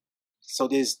 So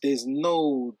there's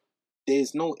no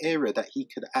area that he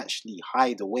could actually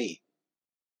hide away.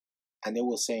 And they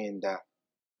were saying that,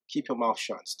 keep your mouth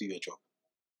shut and do your job,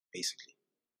 basically.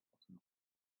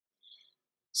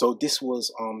 So this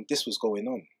was going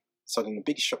on. So then the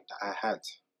big shock that I had,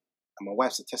 and my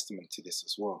wife's a testament to this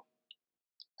as well,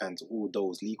 and all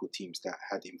those legal teams that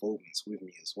had involvements with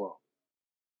me as well.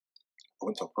 I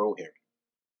went to a parole hearing.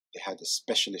 They had a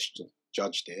specialist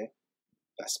judge there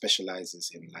that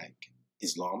specializes in like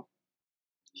Islam.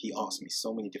 He asked me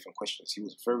so many different questions. He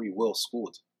was very well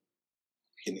schooled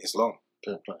in Islam.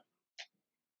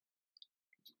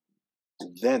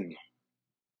 Then,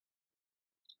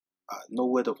 no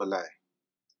word of a lie,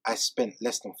 I spent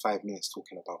less than 5 minutes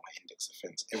talking about my index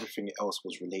offence. Everything else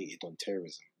was related on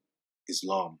terrorism,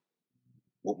 Islam,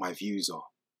 what my views are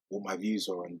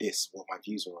on this, what my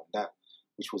views are on that,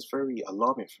 which was very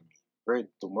alarming for me, very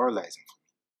demoralizing for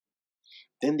me.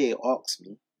 Then they asked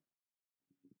me,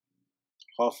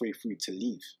 halfway through, to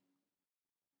leave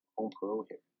on parole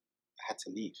here. I had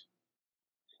to leave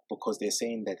because they're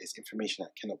saying that there's information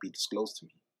that cannot be disclosed to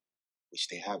me, which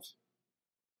they have.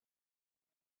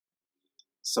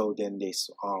 So then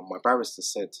my barrister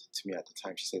said to me at the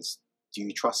time, she says, do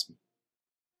you trust me?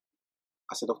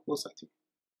 I said, of course I do.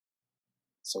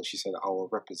 So she said, I will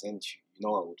represent you. You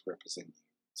know I would represent you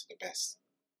to the best.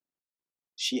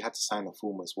 She had to sign a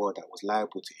form as well that was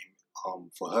liable to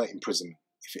him for her imprisonment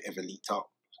if it ever leaked out,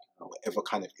 or whatever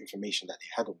kind of information that they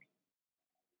had on me.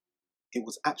 It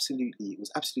was absolutely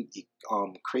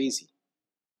crazy.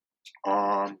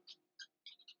 I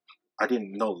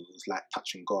didn't know. It was like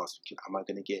touching grass, thinking, am I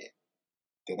going to get it?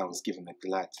 Then I was given the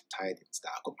glad tidings that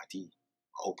I got my D,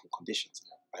 open conditions.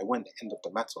 I went the end of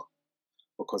the matter,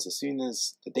 because as soon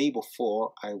as the day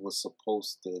before I was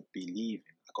supposed to be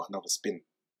leaving, I got another spin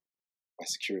by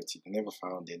security. They never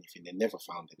found anything.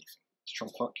 To try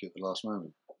and fuck you at the last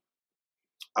moment.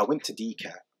 I went to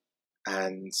DCAT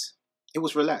and it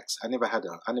was relaxed. I never had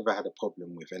a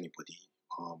problem with anybody.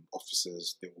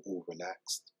 Officers, they were all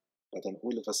relaxed. But then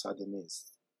all of a sudden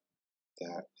is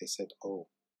that they said, oh,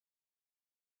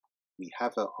 we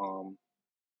have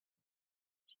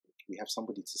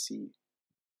somebody to see you.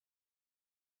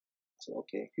 I said,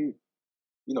 okay, who?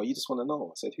 You just want to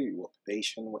know. I said, who? What,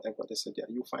 probation, whatever? They said, yeah,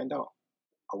 you'll find out.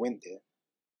 I went there.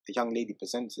 The young lady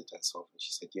presented herself and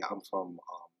she said, yeah, I'm from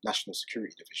National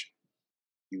Security Division.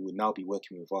 You will now be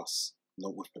working with us,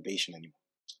 not with probation anymore.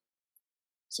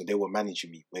 So they were managing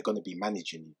me. We're going to be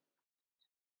managing you.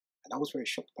 And I was very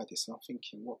shocked by this. And I'm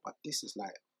thinking, what? But this is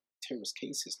like terrorist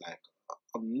cases. Like,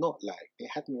 I'm not like, they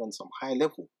had me on some high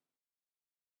level.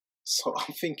 So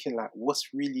I'm thinking like,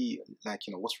 what's really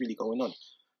going on?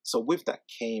 So with that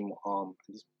came,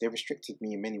 they restricted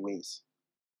me in many ways.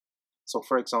 So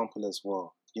for example as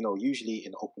well, usually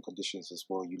in open conditions as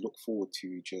well, you look forward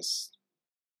to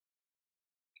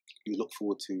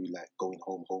like going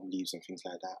home leaves and things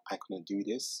like that. I couldn't do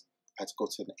this. I had to go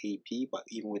to an AP, but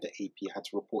even with the AP, I had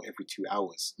to report every 2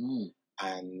 hours.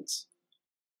 And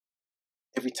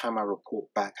every time I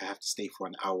report back, I have to stay for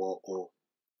an hour or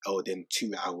then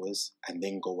 2 hours and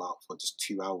then go out for just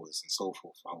 2 hours and so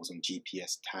forth. I was on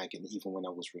GPS tag, and even when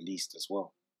I was released as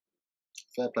well.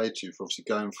 Fair play to you for obviously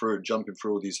going through and jumping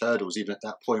through all these hurdles, even at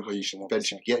that point where you should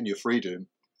eventually get your freedom.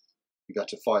 You've had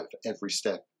to fight for every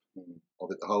step of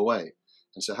it the whole way.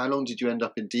 And so how long did you end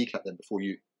up in DCAT then before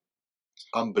you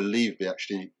unbelievably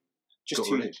actually just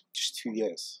 2 years.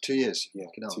 2 years? Yeah,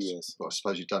 2 years. Well, I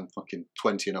suppose you've done fucking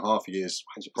 20 and a half years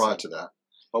 100%. Prior to that.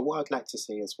 But what I'd like to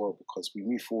say as well, because we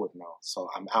move forward now, so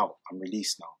I'm out, I'm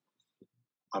released now.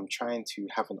 I'm trying to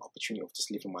have an opportunity of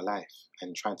just living my life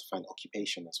and trying to find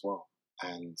occupation as well.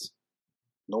 And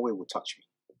nowhere would touch me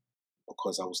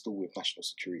because I was still with National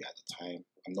Security at the time.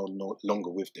 I'm no longer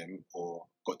with them or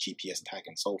got GPS tag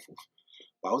and so forth.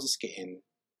 But I was just getting,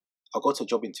 I'll go to a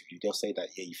job interview, they'll say that,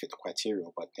 yeah, you fit the criteria,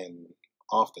 but then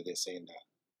after they're saying that,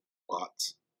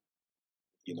 but,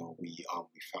 you know, we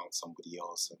found somebody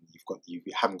else and you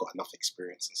haven't got enough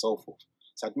experience and so forth.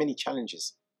 So I had many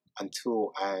challenges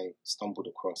until I stumbled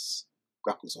across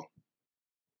Grapple Zone.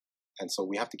 And so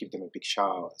we have to give them a big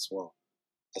shout out as well,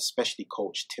 especially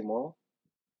Coach Timor,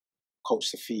 Coach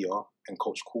Sophia, and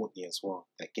Coach Courtney as well,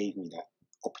 that gave me that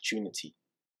opportunity.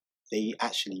 They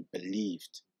actually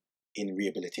believed in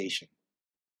rehabilitation.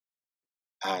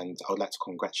 And I would like to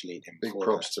congratulate them. Big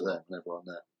props to them and everyone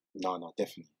there. No,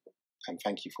 definitely. And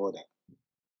thank you for that.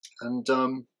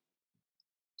 And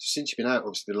since you've been out,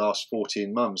 obviously, the last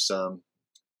 14 months,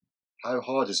 how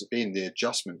hard has it been, the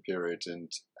adjustment period,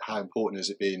 and how important has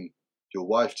it been your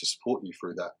wife to support you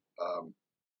through that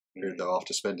period, though,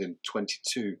 after spending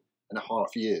 22 and a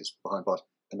half years behind bars,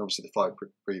 and obviously the 5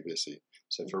 previously.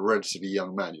 So for a relatively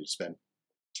young man, you'd spent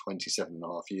 27 and a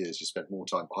half years, you spent more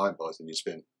time behind bars than you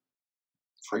spent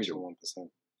freedom. 1%.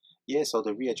 Yeah, so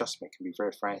the readjustment can be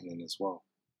very frightening as well.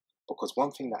 Because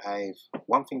one thing that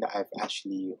I've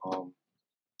actually,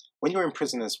 when you're in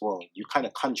prison as well, you kind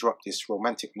of conjure up this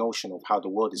romantic notion of how the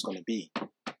world is going to be.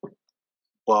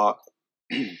 But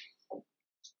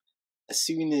as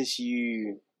soon as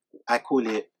you're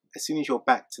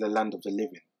back to the land of the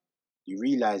living, you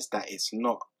realize that it's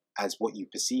not as what you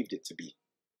perceived it to be.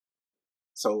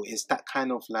 So it's that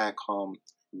kind of like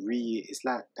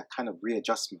that kind of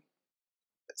readjustment.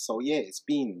 So yeah, it's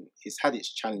had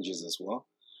its challenges as well.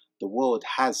 The world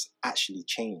has actually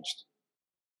changed,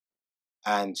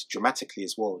 and dramatically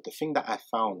as well. The thing that I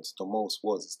found the most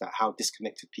is that how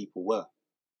disconnected people were,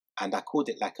 and I called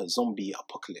it like a zombie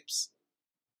apocalypse.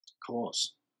 Of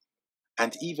course.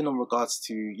 And even in regards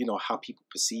to, you know, how people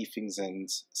perceive things, and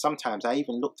sometimes I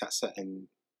even looked at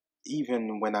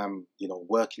even when I'm, you know,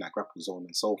 working at Grapple Zone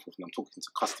and so forth, and I'm talking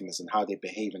to customers and how they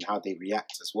behave and how they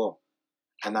react as well.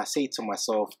 And I say to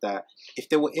myself that if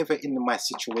they were ever in my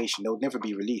situation, they would never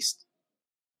be released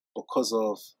because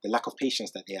of the lack of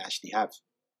patience that they actually have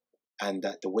and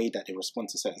that the way that they respond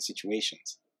to certain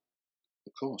situations.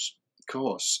 Of course.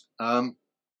 Like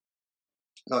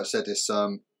I said, it's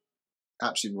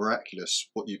absolutely miraculous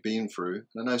what you've been through.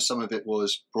 And I know some of it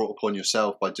was brought upon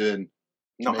yourself by doing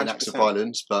acts of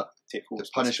violence, but the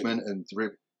punishment and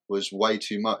was way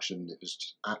too much, and it was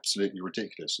just absolutely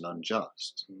ridiculous and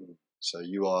unjust. So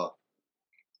you are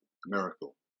a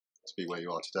miracle to be where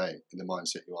you are today, in the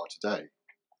mindset you are today.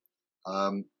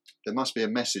 There must be a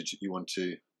message that you want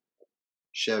to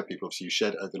share with people. Obviously, you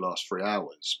shared it over the last 3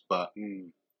 hours, but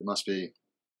there must be a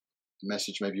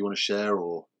message maybe you want to share,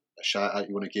 or a shout out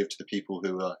you want to give to the people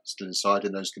who are still inside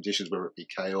in those conditions, whether it be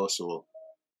chaos or...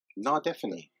 No,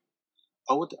 definitely.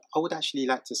 I would actually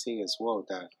like to say as well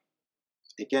that,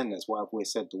 again, as what I've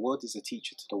always said, the world is a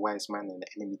teacher to the wise man and the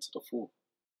enemy to the fool.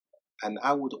 And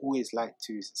I would always like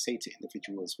to say to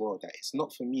individuals as well that it's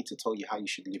not for me to tell you how you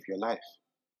should live your life.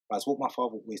 But it's what my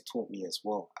father always taught me as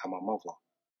well, and my mother.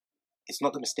 It's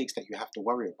not the mistakes that you have to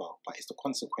worry about, but it's the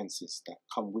consequences that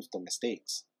come with the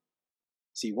mistakes.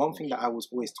 See, one thing that I was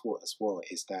always taught as well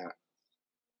is that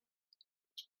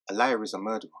a liar is a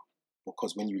murderer.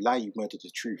 Because when you lie, you murder the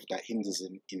truth. That hinders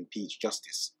and impedes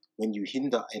justice. When you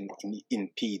hinder and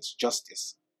impedes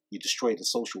justice, you destroy the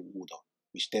social order,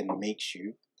 which then makes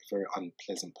you a very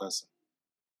unpleasant person.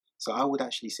 So I would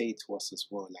actually say to us as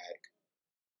well, like,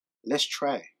 let's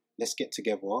get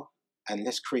together and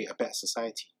let's create a better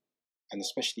society. And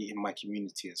especially in my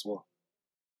community as well.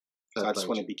 So I just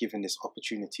want to be given this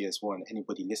opportunity as well, and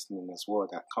anybody listening as well,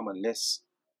 that come on,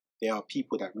 there are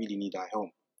people that really need our help,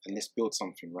 and let's build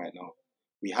something right now.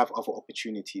 We have other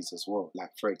opportunities as well,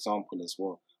 like for example as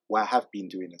well, what I have been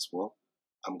doing as well,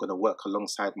 I'm going to work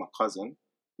alongside my cousin,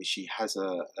 which she has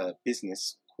a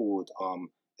business called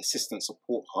Assistant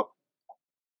Support Hub,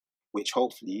 which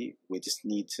hopefully we just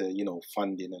need to, you know,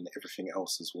 funding and everything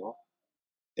else as well.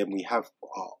 Then we have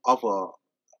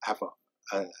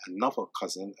another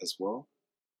cousin as well,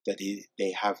 that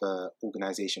they have an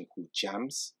organization called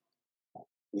Jams,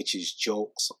 which is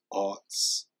jokes,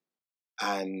 arts,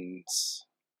 and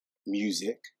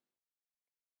music.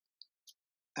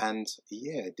 And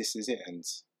yeah, this is it. And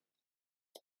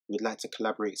we'd like to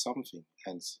collaborate something.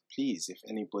 And please, if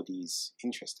anybody's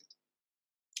interested.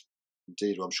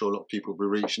 Indeed, well, I'm sure a lot of people will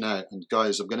be reaching out. And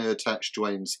guys, I'm going to attach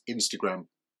Dwaine's Instagram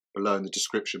below in the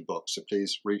description box, so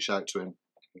please reach out to him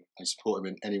and support him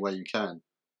in any way you can.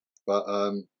 But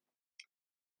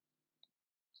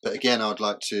But again, I'd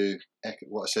like to echo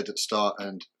what I said at the start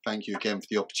and thank you again for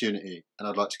the opportunity. And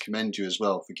I'd like to commend you as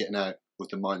well for getting out with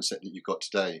the mindset that you've got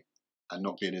today and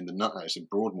not being in the nut house in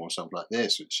Broadmoor or something like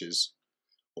this, which is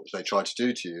what they try to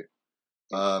do to you.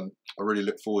 I really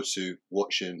look forward to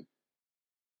watching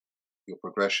your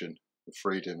progression, the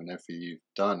freedom and everything you've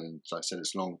done. And like I said,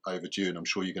 it's long overdue, and I'm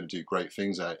sure you're going to do great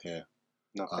things out here.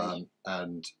 No, thank you.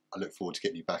 And I look forward to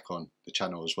getting you back on the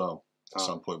channel as well at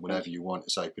some point. Whenever you want,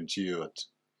 it's open to you. I'd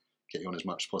get you on as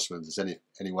much as possible. If there's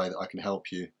any way that I can help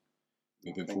you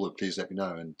moving forward, please let me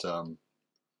know. And I'm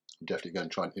definitely going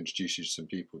to try and introduce you to some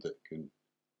people that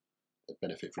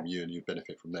benefit from you and you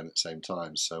benefit from them at the same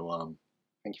time. So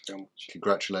thank you very much.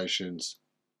 Congratulations,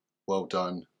 well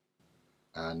done.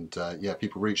 And yeah,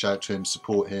 people reach out to him,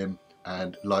 support him,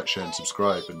 and like, share and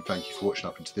subscribe. And thank you for watching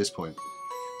up until this point.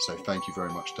 So thank you very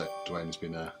much, Dwaine. It's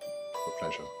been a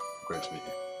pleasure. Great to meet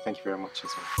you. Thank you very much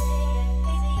as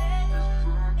well.